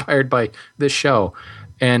inspired by this show.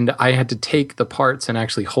 And I had to take the parts and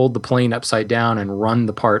actually hold the plane upside down and run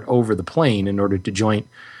the part over the plane in order to joint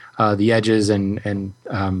the edges and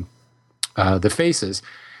the faces.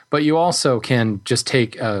 But you also can just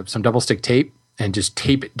take some double stick tape and just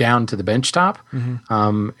tape it down to the bench top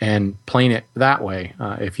and plane it that way.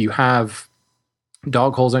 If you have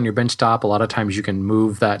dog holes on your bench top, a lot of times you can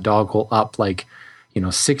move that dog hole up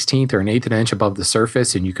 1/16 or an eighth of an inch above the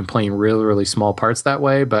surface, and you can plane really, really small parts that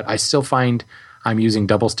way. But I still find I'm using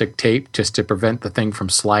double stick tape just to prevent the thing from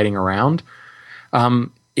sliding around.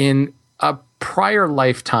 In a prior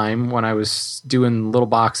lifetime, when I was doing little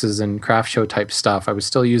boxes and craft show type stuff, I was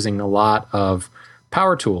still using a lot of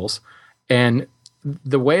power tools. And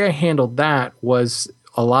the way I handled that was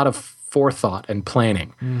a lot of forethought and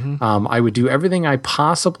planning. I would do everything I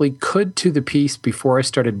possibly could to the piece before I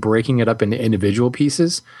started breaking it up into individual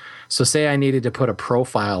pieces. So say I needed to put a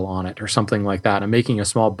profile on it or something like that. I'm making a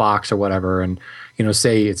small box or whatever, and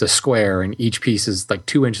say it's a square and each piece is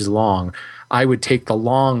 2 inches long. I would take the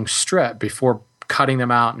long strip before cutting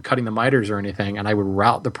them out and cutting the miters or anything, and I would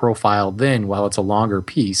route the profile then while it's a longer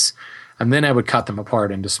piece. And then I would cut them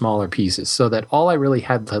apart into smaller pieces so that all I really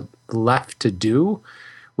had left to do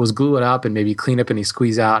was glue it up and maybe clean up any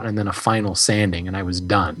squeeze out and then a final sanding, and I was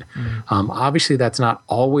done. Obviously, that's not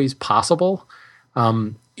always possible.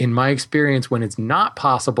 In my experience, when it's not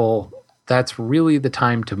possible, that's really the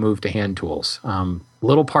time to move to hand tools.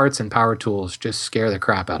 Little parts and power tools just scare the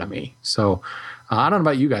crap out of me. So I don't know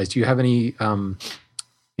about you guys. Do you have any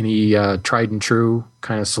tried and true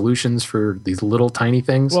kind of solutions for these little tiny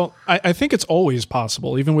things? Well, I think it's always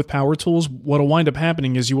possible. Even with power tools, what'll wind up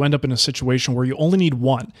happening is you end up in a situation where you only need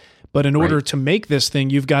one. But in order to make this thing,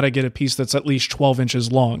 you've got to get a piece that's at least 12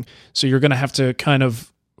 inches long. So you're going to have to kind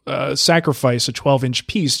of sacrifice a 12-inch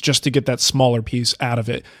piece just to get that smaller piece out of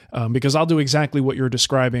it. Because I'll do exactly what you're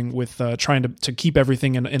describing with trying to keep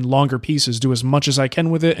everything in longer pieces, do as much as I can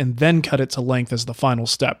with it, and then cut it to length as the final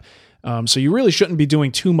step. So you really shouldn't be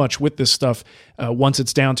doing too much with this stuff once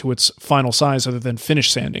it's down to its final size other than finish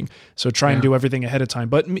sanding. So try and do everything ahead of time.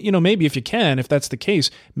 But, maybe if you can, if that's the case,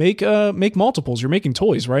 make multiples. You're making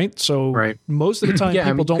toys, right? So most of the time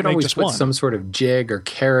people don't make just one. You could always put some sort of jig or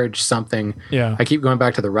carriage, something. Yeah. I keep going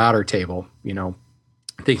back to the router table,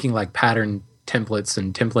 thinking like pattern templates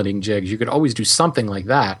and templating jigs. You could always do something like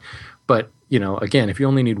that. But, again, if you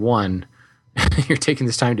only need one, you're taking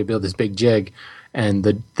this time to build this big jig, and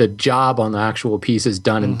the job on the actual piece is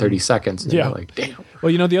done in 30 seconds. And you're like, damn.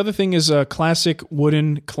 Well, the other thing is classic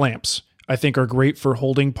wooden clamps, I think, are great for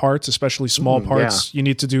holding parts, especially small parts. You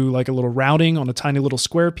need to do like a little routing on a tiny little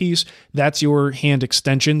square piece. That's your hand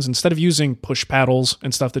extensions. Instead of using push paddles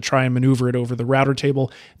and stuff to try and maneuver it over the router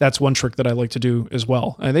table, that's one trick that I like to do as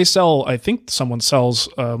well. And they sell, I think someone sells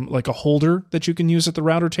like a holder that you can use at the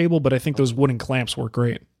router table, but I think those wooden clamps work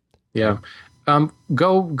great. Yeah.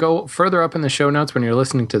 Go further up in the show notes when you're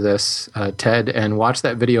listening to this, Ted, and watch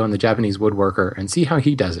that video on the Japanese woodworker and see how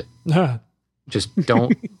he does it. Just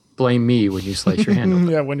don't blame me when you slice your hand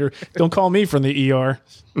open. Yeah, don't call me from the ER.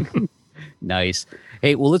 Nice.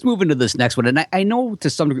 Hey, well, let's move into this next one. And I know to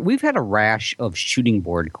some degree, we've had a rash of shooting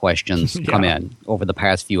board questions come in over the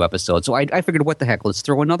past few episodes. So I figured, what the heck, let's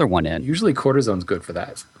throw another one in. Usually cortisone's good for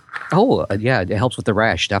that. Oh, yeah, it helps with the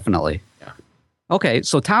rash, definitely. Yeah. Okay,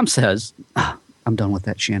 so Tom says, I'm done with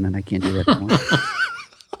that, Shannon. I can't do that anymore.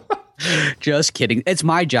 Just kidding. It's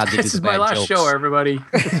my job to do This is my last show, everybody.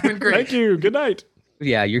 It's been great. Thank you. Good night.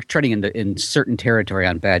 Yeah, you're treading in certain territory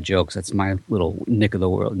on bad jokes. That's my little niche of the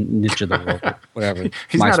world, whatever.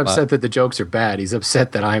 He's not upset that the jokes are bad. He's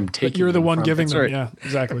upset that I'm taking. But you're the one giving them. Right. Yeah,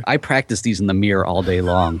 exactly. I practice these in the mirror all day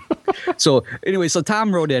long. So anyway,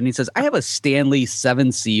 Tom wrote in. He says, I have a Stanley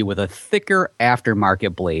 7C with a thicker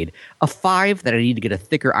aftermarket blade, a 5 that I need to get a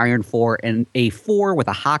thicker iron for, and a 4 with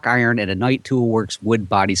a Hawk iron and a Knight Tool Works wood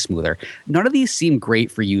body smoother. None of these seem great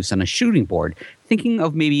for use on a shooting board. Thinking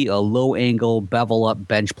of maybe a low-angle, bevel-up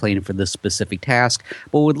bench plane for this specific task,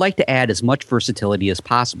 but would like to add as much versatility as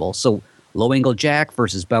possible. So low-angle jack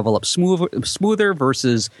versus bevel-up smoother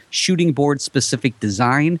versus shooting board-specific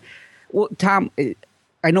design. Well, Tom,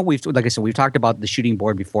 I know we've talked about the shooting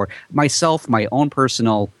board before. Myself, my own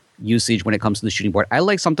personal usage when it comes to the shooting board, I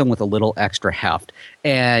like something with a little extra heft.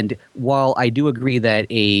 And while I do agree that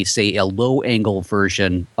a low angle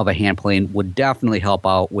version of a hand plane would definitely help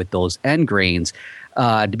out with those end grains,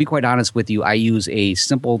 to be quite honest with you, I use a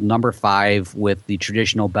simple number 5 with the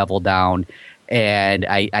traditional bevel down, and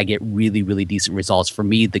I get really, really decent results. For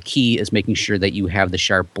me, the key is making sure that you have the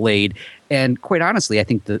sharp blade. And quite honestly, I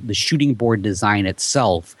think the shooting board design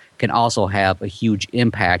itself can also have a huge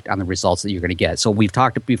impact on the results that you're going to get. So we've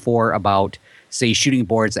talked before about, say, shooting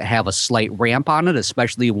boards that have a slight ramp on it,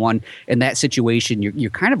 especially one in that situation,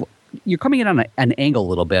 you're coming in on an angle a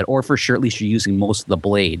little bit, or for sure, at least you're using most of the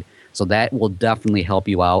blade. So that will definitely help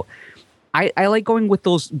you out. I like going with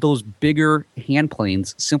those bigger hand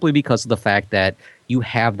planes simply because of the fact that you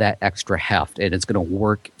have that extra heft and it's going to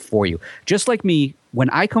work for you. Just like me, when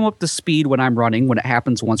I come up to speed when I'm running, when it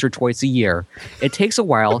happens once or twice a year, it takes a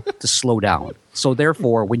while to slow down. So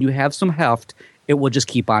therefore, when you have some heft, it will just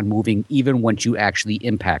keep on moving even once you actually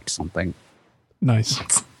impact something. Nice.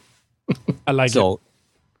 I like it.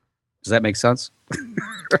 Does that make sense?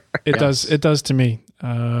 It does. It does to me.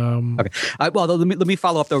 Okay. Well, let me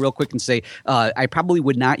follow up though real quick and say I probably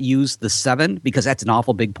would not use the 7 because that's an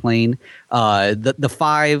awful big plane. The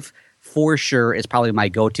 5 for sure is probably my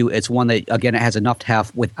go-to. It's one that, again, it has enough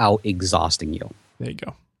heft without exhausting you. There you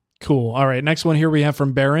go. Cool. All right. Next one here we have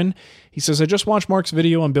from Baron. He says, I just watched Mark's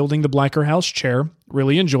video on building the Blacker House chair.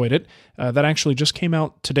 Really enjoyed it. That actually just came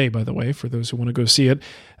out today, by the way, for those who want to go see it.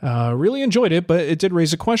 Really enjoyed it, but it did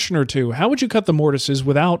raise a question or two. How would you cut the mortises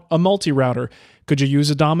without a multi-router? Could you use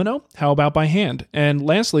a domino? How about by hand? And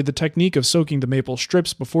lastly, the technique of soaking the maple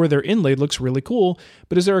strips before they're inlaid looks really cool,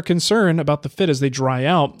 but is there a concern about the fit as they dry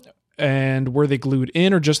out? And were they glued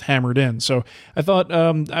in or just hammered in? So I thought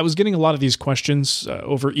I was getting a lot of these questions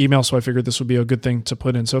over email, so I figured this would be a good thing to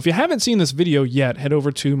put in. So if you haven't seen this video yet, head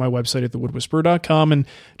over to my website at thewoodwhisperer.com and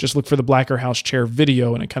just look for the Blacker House chair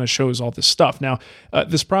video, and it kind of shows all this stuff. Now,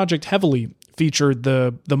 this project heavily featured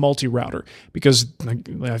the multi-router because,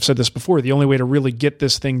 I've said this before, the only way to really get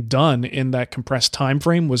this thing done in that compressed time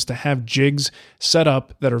frame was to have jigs set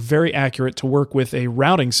up that are very accurate to work with a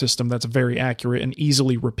routing system that's very accurate and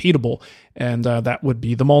easily repeatable, and that would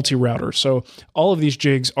be the multi-router. So all of these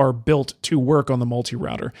jigs are built to work on the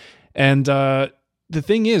multi-router. And the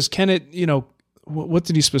thing is, can it, what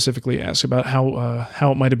did he specifically ask about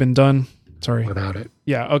how it might have been done? Sorry. Without it.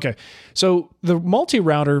 Yeah, okay. So the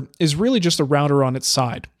multi-router is really just a router on its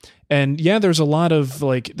side. And yeah, there's a lot of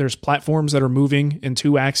there's platforms that are moving in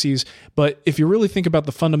 2 axes. But if you really think about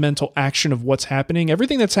the fundamental action of what's happening,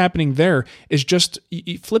 everything that's happening there is just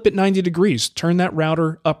you flip it 90 degrees, turn that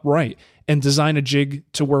router upright, and design a jig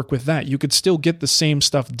to work with that. You could still get the same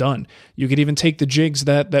stuff done. You could even take the jigs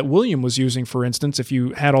that William was using, for instance, if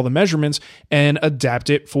you had all the measurements, and adapt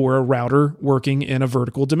it for a router working in a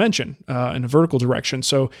vertical dimension, in a vertical direction.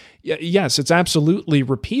 So yes, it's absolutely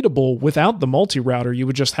repeatable without the multi-router. You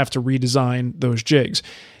would just have to redesign those jigs.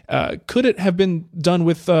 Could it have been done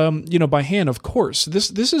with, by hand? Of course.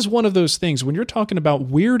 This is one of those things when you're talking about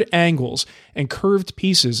weird angles and curved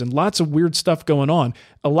pieces and lots of weird stuff going on.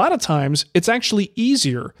 A lot of times it's actually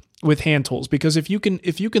easier with hand tools because if you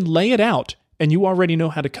can lay it out and you already know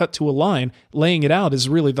how to cut to a line, laying it out is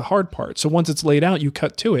really the hard part. So once it's laid out, you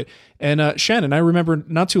cut to it. And Shannon, I remember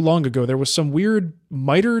not too long ago, there was some weird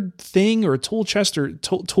mitered thing or a tool chest or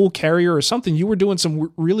tool carrier or something. You were doing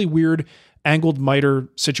some really weird angled miter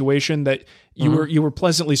situation that you were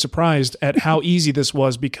pleasantly surprised at how easy this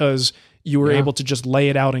was because you were able to just lay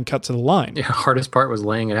it out and cut to the line. Yeah, hardest part was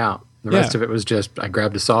laying it out. The rest of it was just, I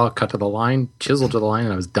grabbed a saw, cut to the line, chiseled to the line,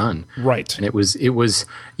 and I was done. Right. And it was,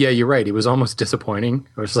 yeah, you're right. It was almost disappointing.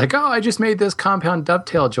 It was like, oh, I just made this compound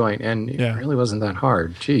dovetail joint, and it really wasn't that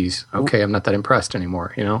hard. Jeez. Okay, I'm not that impressed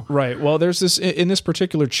anymore, you know? Right. Well, there's this, in this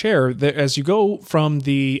particular chair, as you go from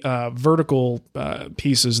the vertical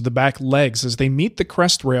pieces, the back legs, as they meet the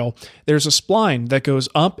crest rail, there's a spline that goes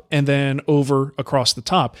up and then over across the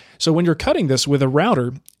top. So when you're cutting this with a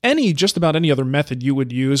router, just about any other method you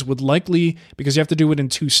would use would likely, because you have to do it in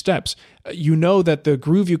 2 steps, you know that the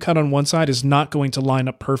groove you cut on one side is not going to line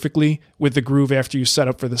up perfectly with the groove after you set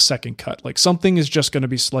up for the second cut. Like something is just going to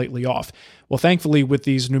be slightly off. Well, thankfully, with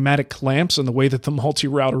these pneumatic clamps and the way that the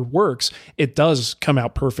multi-router works, it does come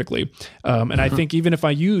out perfectly. And I think even if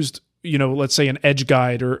I used, let's say an edge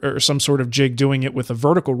guide or some sort of jig doing it with a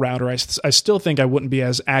vertical router, I still think I wouldn't be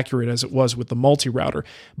as accurate as it was with the multi-router.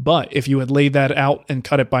 But if you had laid that out and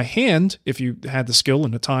cut it by hand, if you had the skill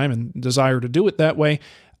and the time and desire to do it that way,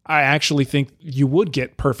 I actually think you would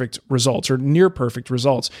get perfect results or near perfect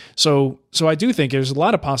results. So I do think there's a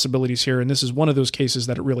lot of possibilities here, and this is one of those cases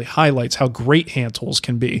that it really highlights how great hand tools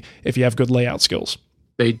can be if you have good layout skills.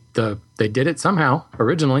 They did it somehow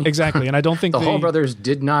originally. Exactly, and I don't think the Hall brothers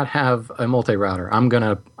did not have a multi-router. I'm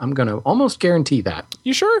gonna almost guarantee that.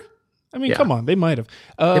 You sure? I mean, come on, they might have.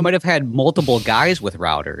 They might have had multiple guys with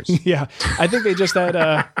routers. Yeah, I think they just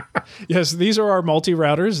had. Yes, these are our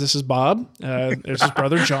multi-routers. This is Bob. There's his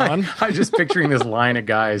brother John. I'm just picturing this line of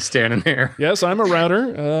guys standing there. Yes, I'm a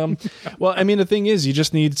router. Well, I mean, the thing is, you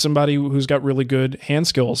just need somebody who's got really good hand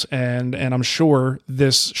skills, and I'm sure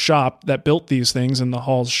this shop that built these things in the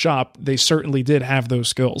Hall's shop, they certainly did have those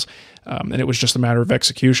skills. And it was just a matter of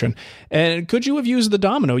execution. And could you have used the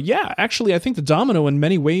domino? Yeah, actually, I think the domino in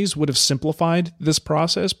many ways would have simplified this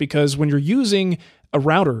process, because when you're using a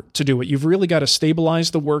router to do it, you've really got to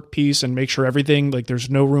stabilize the workpiece and make sure everything, like there's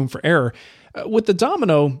no room for error. With the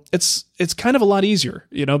domino, it's kind of a lot easier,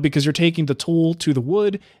 because you're taking the tool to the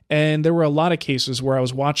wood, and there were a lot of cases where I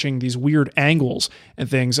was watching these weird angles and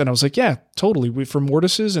things, and I was like, yeah, totally. For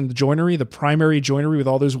mortises and the joinery, the primary joinery with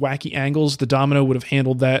all those wacky angles, the domino would have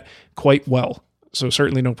handled that quite well. So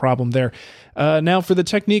certainly no problem there. Now for the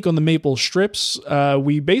technique on the maple strips,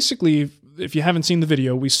 we basically, if you haven't seen the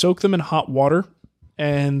video, we soak them in hot water,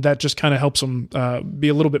 and that just kind of helps them be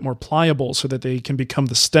a little bit more pliable so that they can become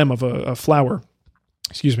the stem of a flower.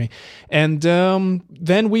 Excuse me. And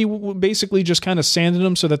then we basically just kind of sanded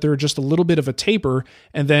them so that they're just a little bit of a taper,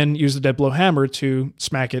 and then use the dead blow hammer to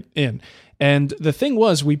smack it in. And the thing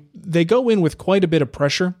was, they go in with quite a bit of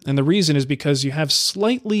pressure, and the reason is because you have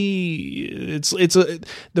the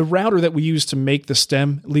router that we use to make the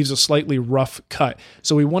stem leaves a slightly rough cut.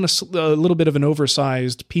 So we want a little bit of an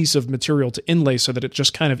oversized piece of material to inlay so that it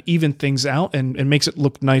just kind of even things out and makes it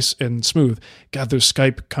look nice and smooth. God, those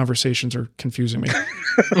Skype conversations are confusing me.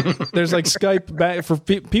 There's like Skype back for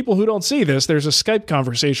people who don't see this. There's a Skype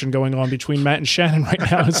conversation going on between Matt and Shannon right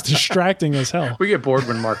now. It's distracting as hell. We get bored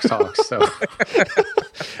when Mark talks, so.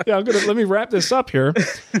 Yeah, let me wrap this up here.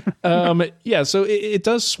 So it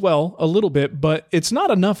does swell a little bit, but it's not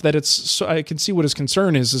enough that I can see what his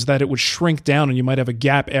concern is that it would shrink down and you might have a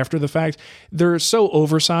gap after the fact. They're so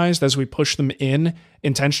oversized as we push them in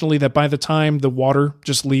intentionally that by the time the water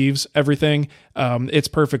just leaves everything, it's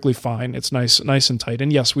perfectly fine. It's nice and tight.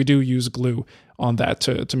 And yes, we do use glue on that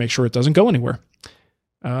to make sure it doesn't go anywhere.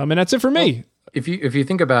 And that's it for me. Well, if you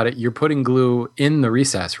think about it, you're putting glue in the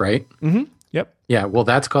recess, right? Mm-hmm. Yep. Yeah. Well,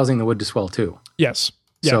 that's causing the wood to swell too. Yes.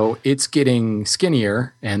 Yeah. So it's getting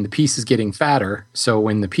skinnier, and the piece is getting fatter. So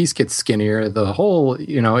when the piece gets skinnier, the whole,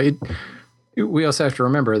 we also have to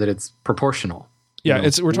remember that it's proportional. Yeah.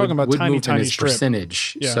 We're talking about tiny strip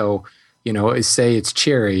percentage. Yeah. So say it's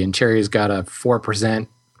cherry, and cherry's got a 4%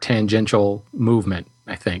 tangential movement.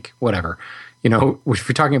 I think whatever. If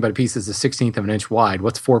you're talking about a piece that's a 16th of an inch wide,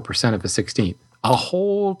 what's 4% of a 16th? A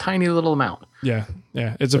whole tiny little amount. Yeah.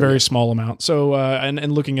 It's a very small amount. So,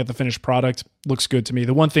 and looking at the finished product, looks good to me.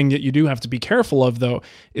 The one thing that you do have to be careful of, though,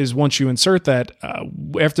 is once you insert that,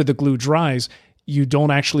 after the glue dries, you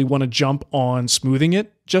don't actually want to jump on smoothing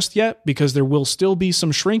it just yet, because there will still be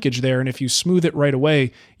some shrinkage there. And if you smooth it right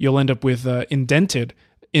away, you'll end up with indented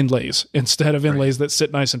inlays instead of inlays that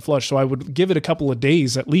sit nice and flush. So I would give it a couple of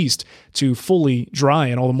days at least to fully dry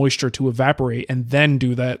and all the moisture to evaporate, and then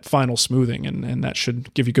do that final smoothing, and that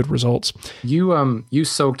should give you good results. You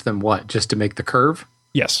soaked them what? Just to make the curve?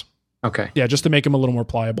 Yes. Okay. Yeah, just to make them a little more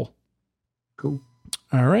pliable. Cool.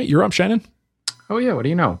 All right, you're up, Shannon. Oh yeah, what do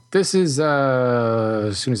you know? This is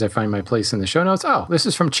as soon as I find my place in the show notes. Oh, this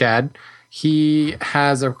is from Chad. He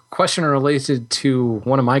has a question related to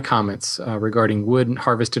one of my comments regarding wood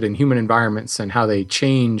harvested in human environments and how they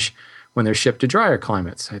change when they're shipped to drier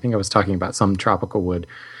climates. I think I was talking about some tropical wood.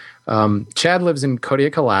 Chad lives in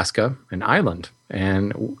Kodiak, Alaska, an island,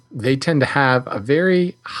 and they tend to have a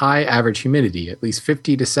very high average humidity, at least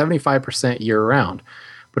 50 to 75% year-round,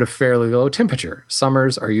 but a fairly low temperature.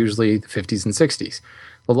 Summers are usually the 50s and 60s.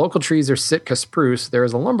 The local trees are Sitka spruce. There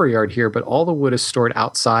is a lumber yard here, but all the wood is stored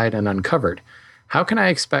outside and uncovered. How can I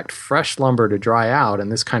expect fresh lumber to dry out in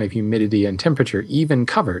this kind of humidity and temperature, even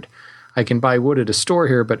covered? I can buy wood at a store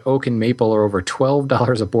here, but oak and maple are over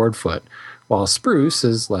 $12 a board foot, while spruce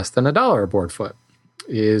is less than $1 a board foot.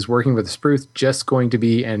 Is working with the spruce just going to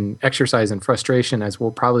be an exercise in frustration, as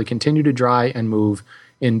we'll probably continue to dry and move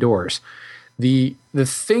indoors? The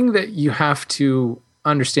thing that you have to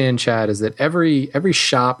understand, Chad, is that every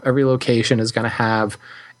shop, every location is going to have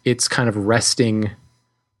its kind of resting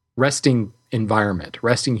environment,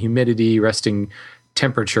 resting humidity, resting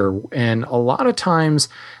temperature. And a lot of times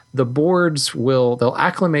the boards they'll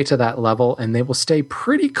acclimate to that level and they will stay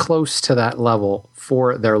pretty close to that level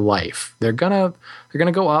for their life. They're gonna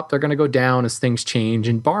go up, they're gonna go down as things change,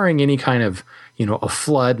 and barring any kind of a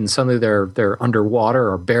flood and suddenly they're underwater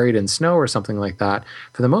or buried in snow or something like that,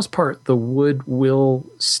 for the most part, the wood will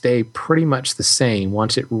stay pretty much the same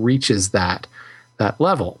once it reaches that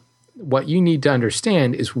level. What you need to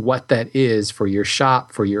understand is what that is for your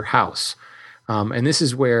shop, for your house. And this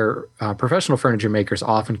is where professional furniture makers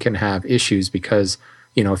often can have issues because,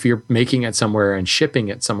 if you're making it somewhere and shipping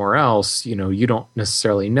it somewhere else, you don't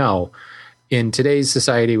necessarily know. In today's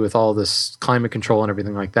society with all this climate control and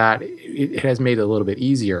everything like that, it has made it a little bit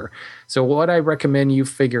easier. So what I recommend you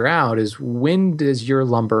figure out is, when does your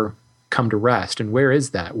lumber come to rest and where is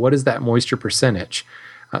that? What is that moisture percentage?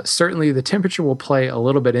 Certainly the temperature will play a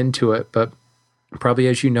little bit into it, but probably,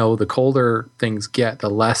 as you know, the colder things get, the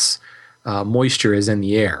less moisture is in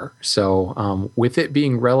the air. So with it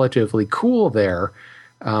being relatively cool there,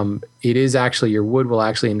 it is actually, your wood will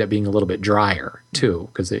actually end up being a little bit drier too,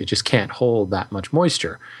 because it just can't hold that much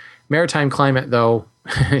moisture. Maritime climate, though,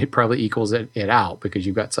 it probably equals it out because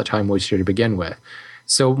you've got such high moisture to begin with.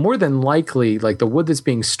 So more than likely, like the wood that's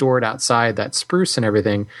being stored outside, that spruce and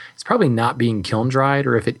everything, it's probably not being kiln dried,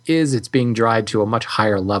 or if it is, it's being dried to a much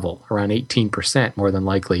higher level, around 18% more than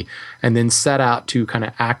likely, and then set out to kind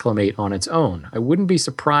of acclimate on its own. I wouldn't be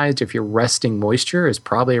surprised if your resting moisture is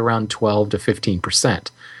probably around 12 to 15%.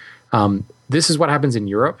 This is what happens in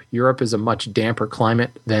Europe. Europe is a much damper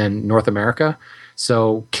climate than North America.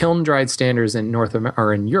 So kiln dried standards in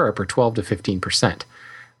Europe are 12 to 15%.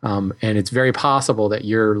 And it's very possible that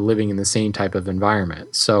you're living in the same type of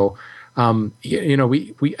environment. So, I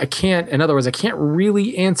can't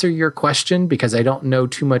really answer your question because I don't know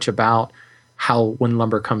too much about how when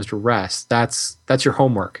lumber comes to rest. That's your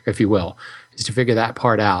homework, if you will, is to figure that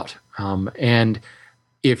part out. And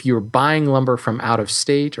if you're buying lumber from out of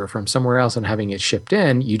state or from somewhere else and having it shipped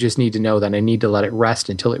in, you just need to know that I need to let it rest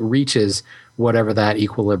until it reaches whatever that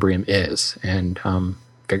equilibrium is, and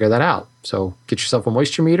figure that out. So get yourself a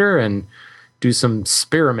moisture meter and do some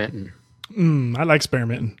experimenting. I like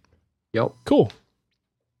experimenting. Yep. Cool.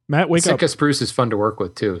 Matt, wake up. Sitka spruce is fun to work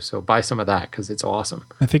with too, so buy some of that because it's awesome.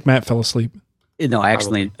 I think Matt fell asleep. No,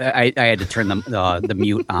 actually, I had to turn the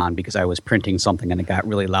mute on because I was printing something and it got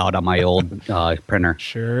really loud on my old printer.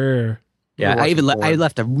 Sure. Yeah, I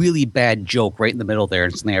left a really bad joke right in the middle there,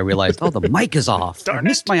 and suddenly I realized, the mic is off. I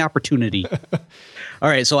missed my opportunity. All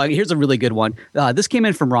right, so here's a really good one. This came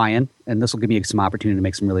in from Ryan, and this will give me some opportunity to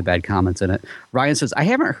make some really bad comments in it. Ryan says, I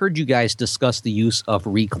haven't heard you guys discuss the use of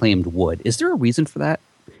reclaimed wood. Is there a reason for that?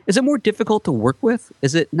 Is it more difficult to work with?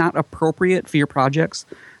 Is it not appropriate for your projects?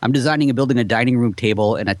 I'm designing and building a dining room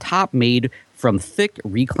table and a top made from thick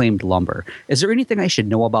reclaimed lumber. Is there anything I should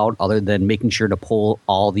know about other than making sure to pull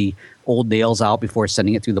all the old nails out before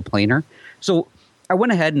sending it through the planer? So I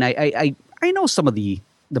went ahead and I know some of the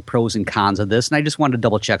pros and cons of this, and I just wanted to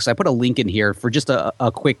double check. So I put a link in here for just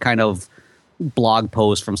a quick kind of blog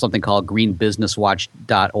post from something called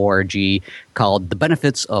greenbusinesswatch.org called The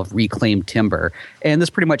Benefits of Reclaimed Timber. And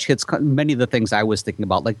this pretty much hits many of the things I was thinking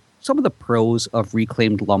about. Like, some of the pros of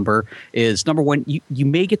reclaimed lumber is, number one, you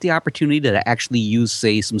may get the opportunity to actually use,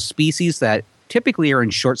 say, some species that typically are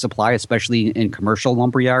in short supply, especially in commercial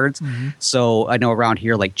lumber yards. Mm-hmm. So I know around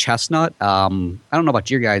here, like chestnut, I don't know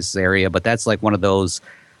about your guys' area, but that's like one of those.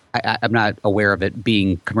 I'm not aware of it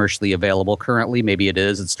being commercially available currently. Maybe it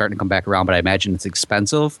is. It's starting to come back around, but I imagine it's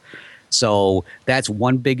expensive. So that's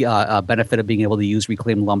one big benefit of being able to use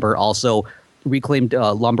reclaimed lumber. Also, reclaimed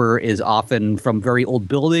lumber is often from very old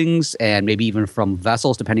buildings and maybe even from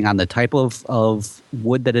vessels, depending on the type of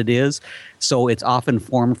wood that it is. So it's often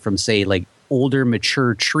formed from, say, like older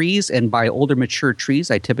mature trees. And by older mature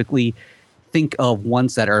trees, I typically think of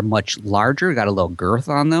ones that are much larger, got a little girth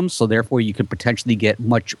on them. So therefore, you could potentially get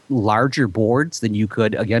much larger boards than you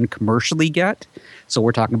could, again, commercially get. So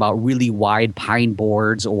we're talking about really wide pine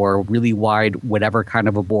boards or really wide whatever kind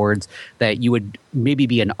of a boards that you would maybe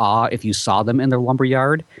be in awe if you saw them in their lumber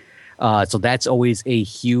yard. So that's always a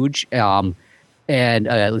huge. And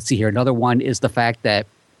let's see here. Another one is the fact that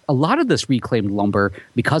a lot of this reclaimed lumber,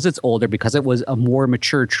 because it's older, because it was a more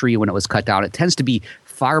mature tree when it was cut down, it tends to be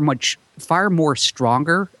far more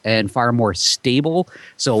stronger and far more stable.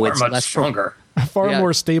 So it's less stronger.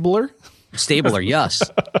 More stabler. Stabler, yes.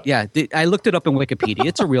 Yeah, I looked it up in Wikipedia.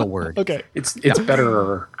 It's a real word. Okay. It's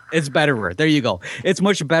betterer. It's betterer. There you go. It's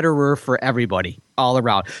much betterer for everybody all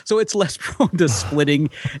around. So it's less prone to splitting,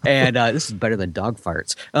 and this is better than dog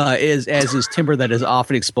farts, as is timber that is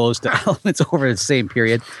often exposed to elements over the same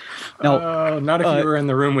period. Now, not if you were in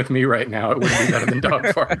the room with me right now. It would be better than dog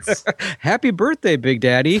farts. Happy birthday, Big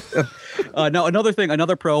Daddy. Now,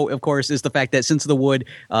 another pro, of course, is the fact that since the wood,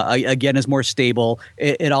 again, is more stable,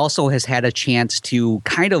 it also has had a chance to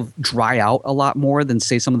kind of dry out a lot more than,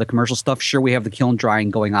 say, some of the commercial stuff. Sure, we have the kiln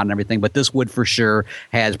drying going on and everything, but this wood for sure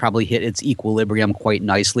has probably hit its equilibrium quite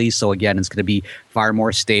nicely. So again, it's going to be far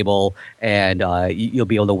more stable, and you'll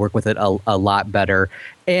be able to work with it a lot better.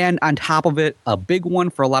 And on top of it, a big one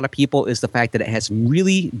for a lot of people is the fact that it has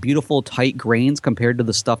really beautiful tight grains compared to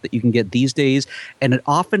the stuff that you can get these days. And it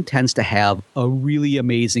often tends to have a really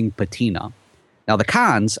amazing patina. Now, the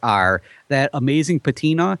cons are that amazing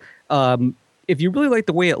patina. If you really like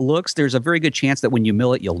the way it looks, there's a very good chance that when you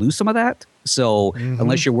mill it, you'll lose some of that. So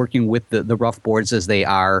unless you're working with the rough boards as they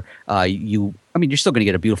are, you're still going to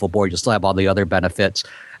get a beautiful board. You'll still have all the other benefits.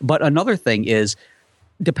 But another thing is,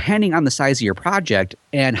 depending on the size of your project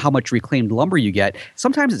and how much reclaimed lumber you get,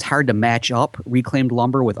 sometimes it's hard to match up reclaimed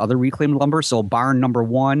lumber with other reclaimed lumber. So barn number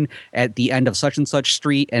 1 at the end of such and such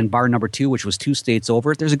street and barn number 2, which was 2 states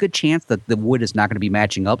over, there's a good chance that the wood is not going to be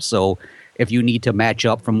matching up. So if you need to match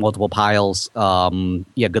up from multiple piles,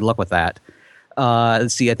 good luck with that.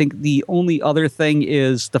 Let's see. I think the only other thing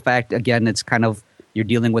is the fact, again, it's kind of, you're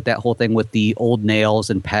dealing with that whole thing with the old nails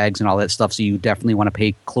and pegs and all that stuff. So you definitely want to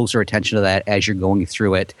pay closer attention to that as you're going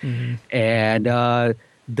through it. And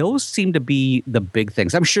those seem to be the big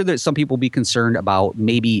things. I'm sure that some people will be concerned about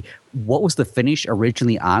maybe what was the finish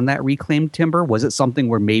originally on that reclaimed timber? Was it something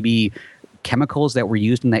where maybe chemicals that were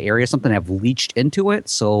used in that area, something have leached into it?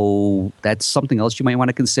 So that's something else you might want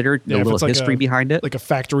to consider, a little history behind it. Like a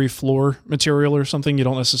factory floor material or something, you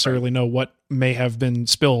don't necessarily know what may have been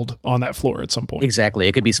spilled on that floor at some point. Exactly.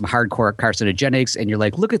 It could be some hardcore carcinogenics, and you're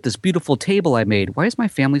like, look at this beautiful table I made. Why is my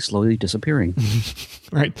family slowly disappearing?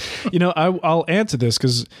 Right. I'll add to this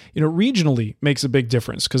because, regionally makes a big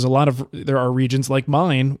difference, because there are regions like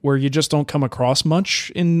mine where you just don't come across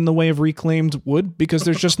much in the way of reclaimed wood because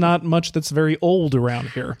there's just not much that's very old around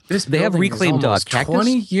here. They have reclaimed cactus.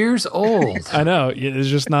 20 years old. I know. There's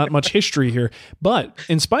just not much history here. But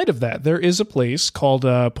in spite of that, there is a place called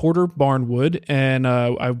Porter Barnwood, and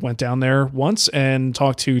I went down there once and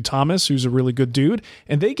talked to Thomas, who's a really good dude,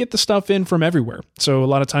 and they get the stuff in from everywhere. So a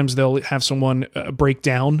lot of times they'll have someone break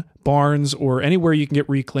down barns or anywhere you can get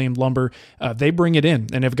reclaimed lumber. They bring it in,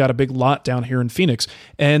 and they've got a big lot down here in Phoenix.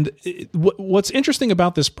 And what's interesting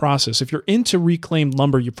about this process, if you're into reclaimed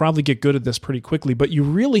lumber, you probably get good at this pretty quickly, but you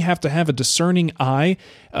really have to have a discerning eye.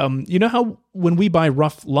 You know how when we buy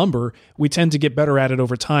rough lumber, we tend to get better at it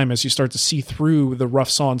over time as you start to see through the rough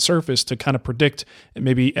sawn surface to kind of predict and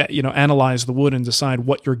maybe analyze the wood and decide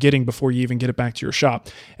what you're getting before you even get it back to your shop.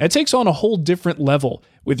 And it takes on a whole different level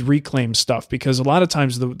with reclaimed stuff, because a lot of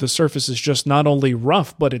times the surface is just not only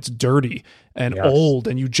rough, but it's dirty and old,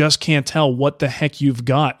 and you just can't tell what the heck you've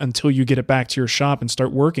got until you get it back to your shop and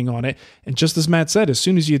start working on it. And just as Matt said, as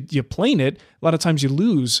soon as you plane it, a lot of times you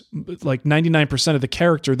lose like 99% of the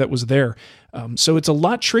character that was there. So it's a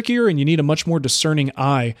lot trickier, and you need a much more discerning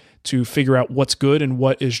eye to figure out what's good and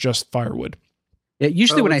what is just firewood. Yeah,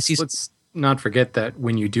 usually when I see... Let's not forget that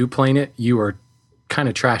when you do plane it, you are kind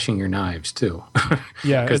of trashing your knives too.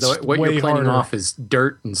 Yeah, because what you're planing off is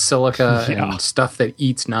dirt and silica and stuff that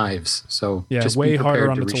eats knives. So just way be harder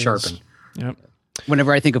prepared on to the resharpen. tools. Yep.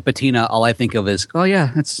 Whenever I think of patina, all I think of is, oh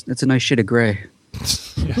yeah, that's a nice shade of gray.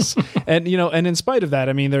 Yes. And in spite of that,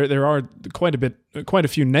 I mean, there are quite a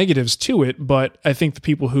few negatives to it, but I think the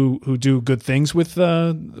people who do good things with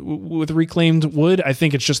reclaimed wood, I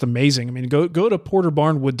think it's just amazing. I mean, go to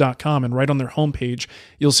porterbarnwood.com, and right on their homepage,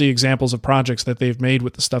 you'll see examples of projects that they've made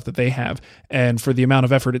with the stuff that they have. And for the amount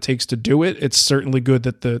of effort it takes to do it, it's certainly good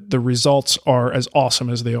that the results are as awesome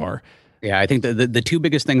as they are. Yeah, I think the two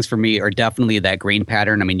biggest things for me are definitely that grain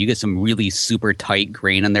pattern. I mean, you get some really super tight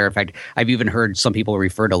grain in there. In fact, I've even heard some people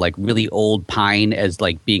refer to like really old pine as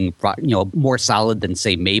like being more solid than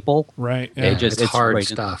say maple. Right. Yeah. It's hard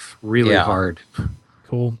stuff. Really hard.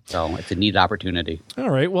 Cool. So it's a neat opportunity.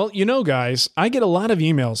 All right. Well, guys, I get a lot of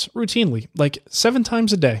emails routinely, like 7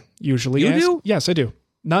 times a day usually. You do? Yes, I do.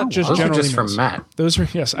 Not just those general are just emails. from Matt. Those are,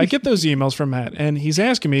 yes, I get those emails from Matt, and he's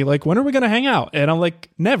asking me, like, when are we going to hang out? And I'm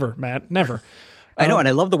like, never, Matt, never. I know, and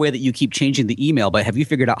I love the way that you keep changing the email, but have you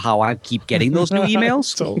figured out how I keep getting those new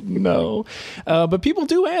emails? Don't know. But people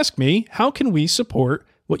do ask me, how can we support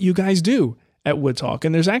what you guys do at Wood Talk?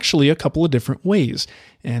 And there's actually a couple of different ways.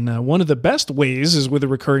 And one of the best ways is with a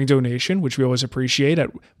recurring donation, which we always appreciate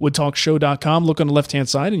at woodtalkshow.com. Look on the left-hand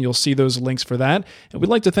side and you'll see those links for that. And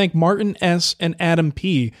we'd like to thank Martin S. and Adam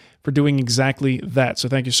P. for doing exactly that. So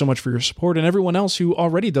thank you so much for your support, and everyone else who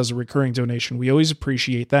already does a recurring donation. We always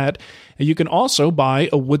appreciate that. And you can also buy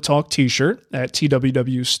a Wood Talk t-shirt at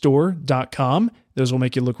twwstore.com. Those will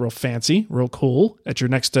make you look real fancy, real cool at your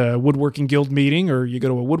next woodworking guild meeting, or you go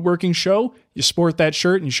to a woodworking show, you sport that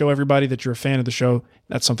shirt and you show everybody that you're a fan of the show.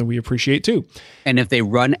 That's something we appreciate too. And if they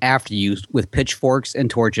run after you with pitchforks and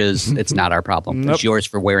torches, it's not our problem. Nope. It's yours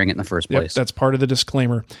for wearing it in the first place. Yep, that's part of the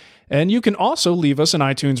disclaimer. And you can also leave us an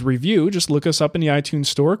iTunes review. Just look us up in the iTunes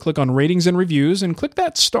store, click on ratings and reviews, and click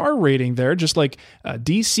that star rating there, just like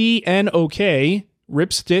DCNOK,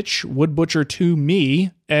 Rip Stitch, Wood Butcher 2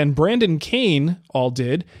 Me, and Brandon Kane all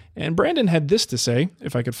did. And Brandon had this to say,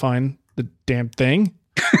 if I could find the damn thing.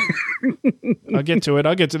 I'll get to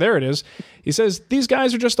it. There it is. He says, these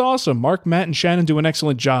guys are just awesome. Mark, Matt, and Shannon do an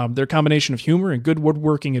excellent job. Their combination of humor and good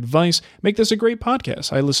woodworking advice make this a great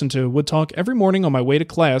podcast. I listen to Wood Talk every morning on my way to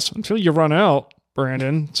class until you run out,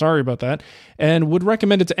 Brandon. Sorry about that. And would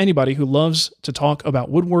recommend it to anybody who loves to talk about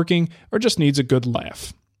woodworking or just needs a good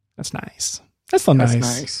laugh. That's nice. That's so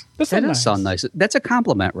nice. That does sound nice. That's a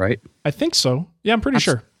compliment, right? I think so. Yeah, I'm pretty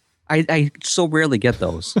sure. I so rarely get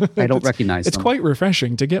those. I don't recognize them. It's quite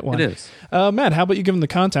refreshing to get one. It is. Matt, how about you give them the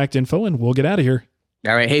contact info and we'll get out of here.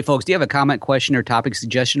 All right. Hey, folks, do you have a comment, question, or topic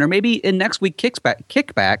suggestion? Or maybe in next week,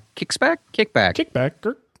 kickback.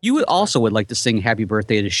 You also would like to sing happy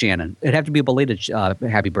birthday to Shannon. It'd have to be a belated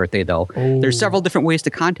happy birthday, though. Oh. There's several different ways to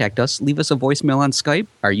contact us. Leave us a voicemail on Skype.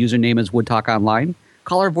 Our username is WoodTalkOnline.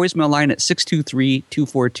 Call our voicemail line at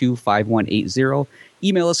 623-242-5180.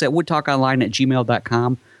 Email us at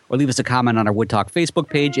woodtalkonline@gmail.com. Or leave us a comment on our Wood Talk Facebook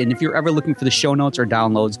page. And if you're ever looking for the show notes or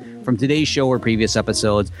downloads from today's show or previous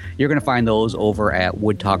episodes, you're going to find those over at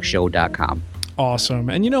woodtalkshow.com. Awesome.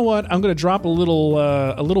 And you know what? I'm going to drop a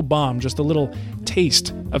little bomb, just a little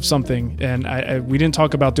taste of something. And we didn't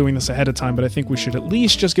talk about doing this ahead of time, but I think we should at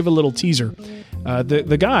least just give a little teaser.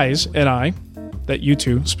 The guys and I, that you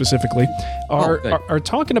two specifically, are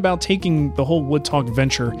talking about taking the whole Wood Talk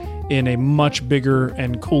venture in a much bigger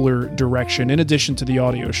and cooler direction, in addition to the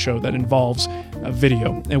audio show that involves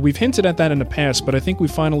video. And we've hinted at that in the past, but I think we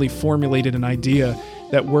finally formulated an idea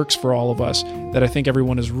that works for all of us, that I think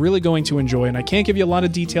everyone is really going to enjoy. And I can't give you a lot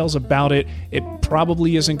of details about it. It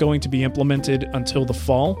probably isn't going to be implemented until the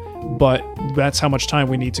fall, but that's how much time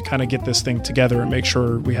we need to kind of get this thing together and make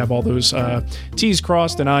sure we have all those T's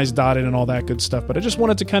crossed and I's dotted and all that good stuff. But I just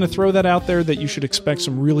wanted to kind of throw that out there, that you should expect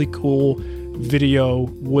some really cool video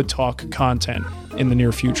Wood Talk content in the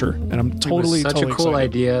near future. And I'm totally excited. Such a cool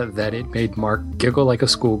idea that it made Mark giggle like a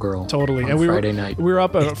schoolgirl. Totally. On Friday night. We were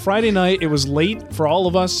up on a Friday night. It was late for all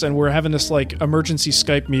of us, and we're having this like emergency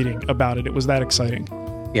Skype meeting about it. It was that exciting.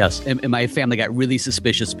 Yes, and my family got really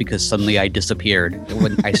suspicious because suddenly I disappeared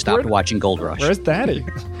when I stopped watching Gold Rush. Where's Daddy?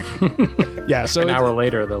 Yeah, so an hour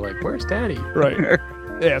later, they're like, "Where's Daddy?" Right.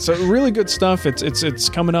 Yeah, so really good stuff. It's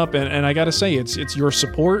coming up, and I got to say, it's your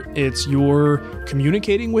support. It's your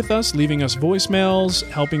communicating with us, leaving us voicemails,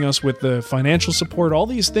 helping us with the financial support, all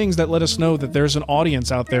these things that let us know that there's an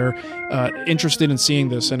audience out there interested in seeing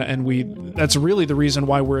this. And that's really the reason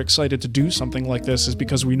why we're excited to do something like this, is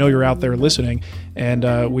because we know you're out there listening.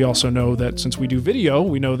 And we also know that since we do video,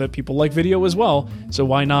 we know that people like video as well. So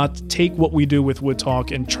why not take what we do with Wood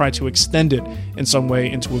Talk and try to extend it in some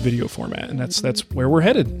way into a video format? And that's where we're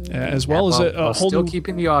headed. As well as a whole still new...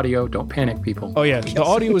 keeping the audio. Don't panic, people. Oh yeah, the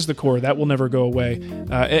audio is the core. That will never go away.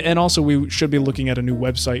 And also, we should be looking at a new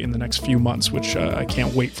website in the next few months, which I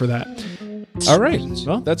can't wait for that. All right.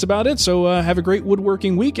 Well, that's about it. So have a great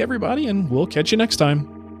woodworking week, everybody, and we'll catch you next time.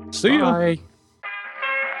 See ya. Bye.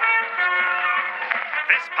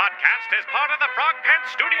 This podcast is part of the Frog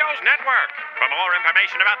Pants Studios Network. For more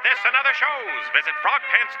information about this and other shows, visit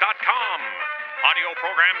frogpants.com. Audio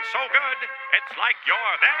program so good, it's like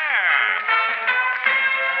you're there.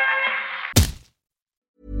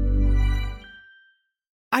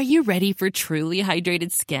 Are you ready for truly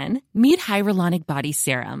hydrated skin? Meet Hyaluronic Body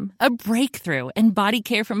Serum, a breakthrough in body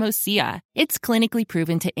care from Osea. It's clinically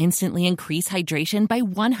proven to instantly increase hydration by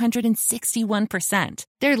 161%.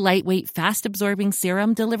 Their lightweight, fast-absorbing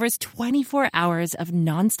serum delivers 24 hours of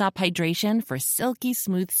nonstop hydration for silky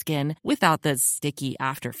smooth skin without the sticky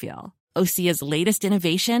afterfeel. Osea's latest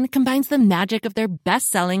innovation combines the magic of their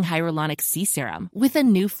best-selling Hyaluronic Sea Serum with a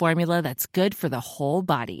new formula that's good for the whole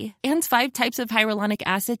body and 5 types of hyaluronic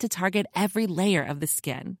acid to target every layer of the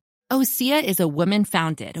skin. Osea is a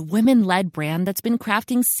women-founded, women-led brand that's been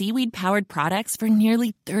crafting seaweed-powered products for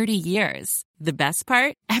nearly 30 years. The best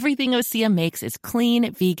part? Everything Osea makes is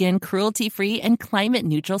clean, vegan, cruelty-free, and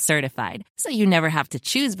climate-neutral certified, so you never have to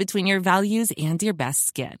choose between your values and your best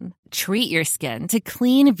skin. Treat your skin to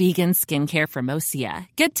clean, vegan skincare from Osea.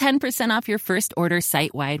 Get 10% off your first order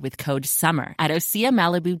site-wide with code SUMMER at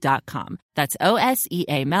OseaMalibu.com. That's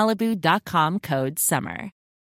OSEA Malibu.com, code SUMMER.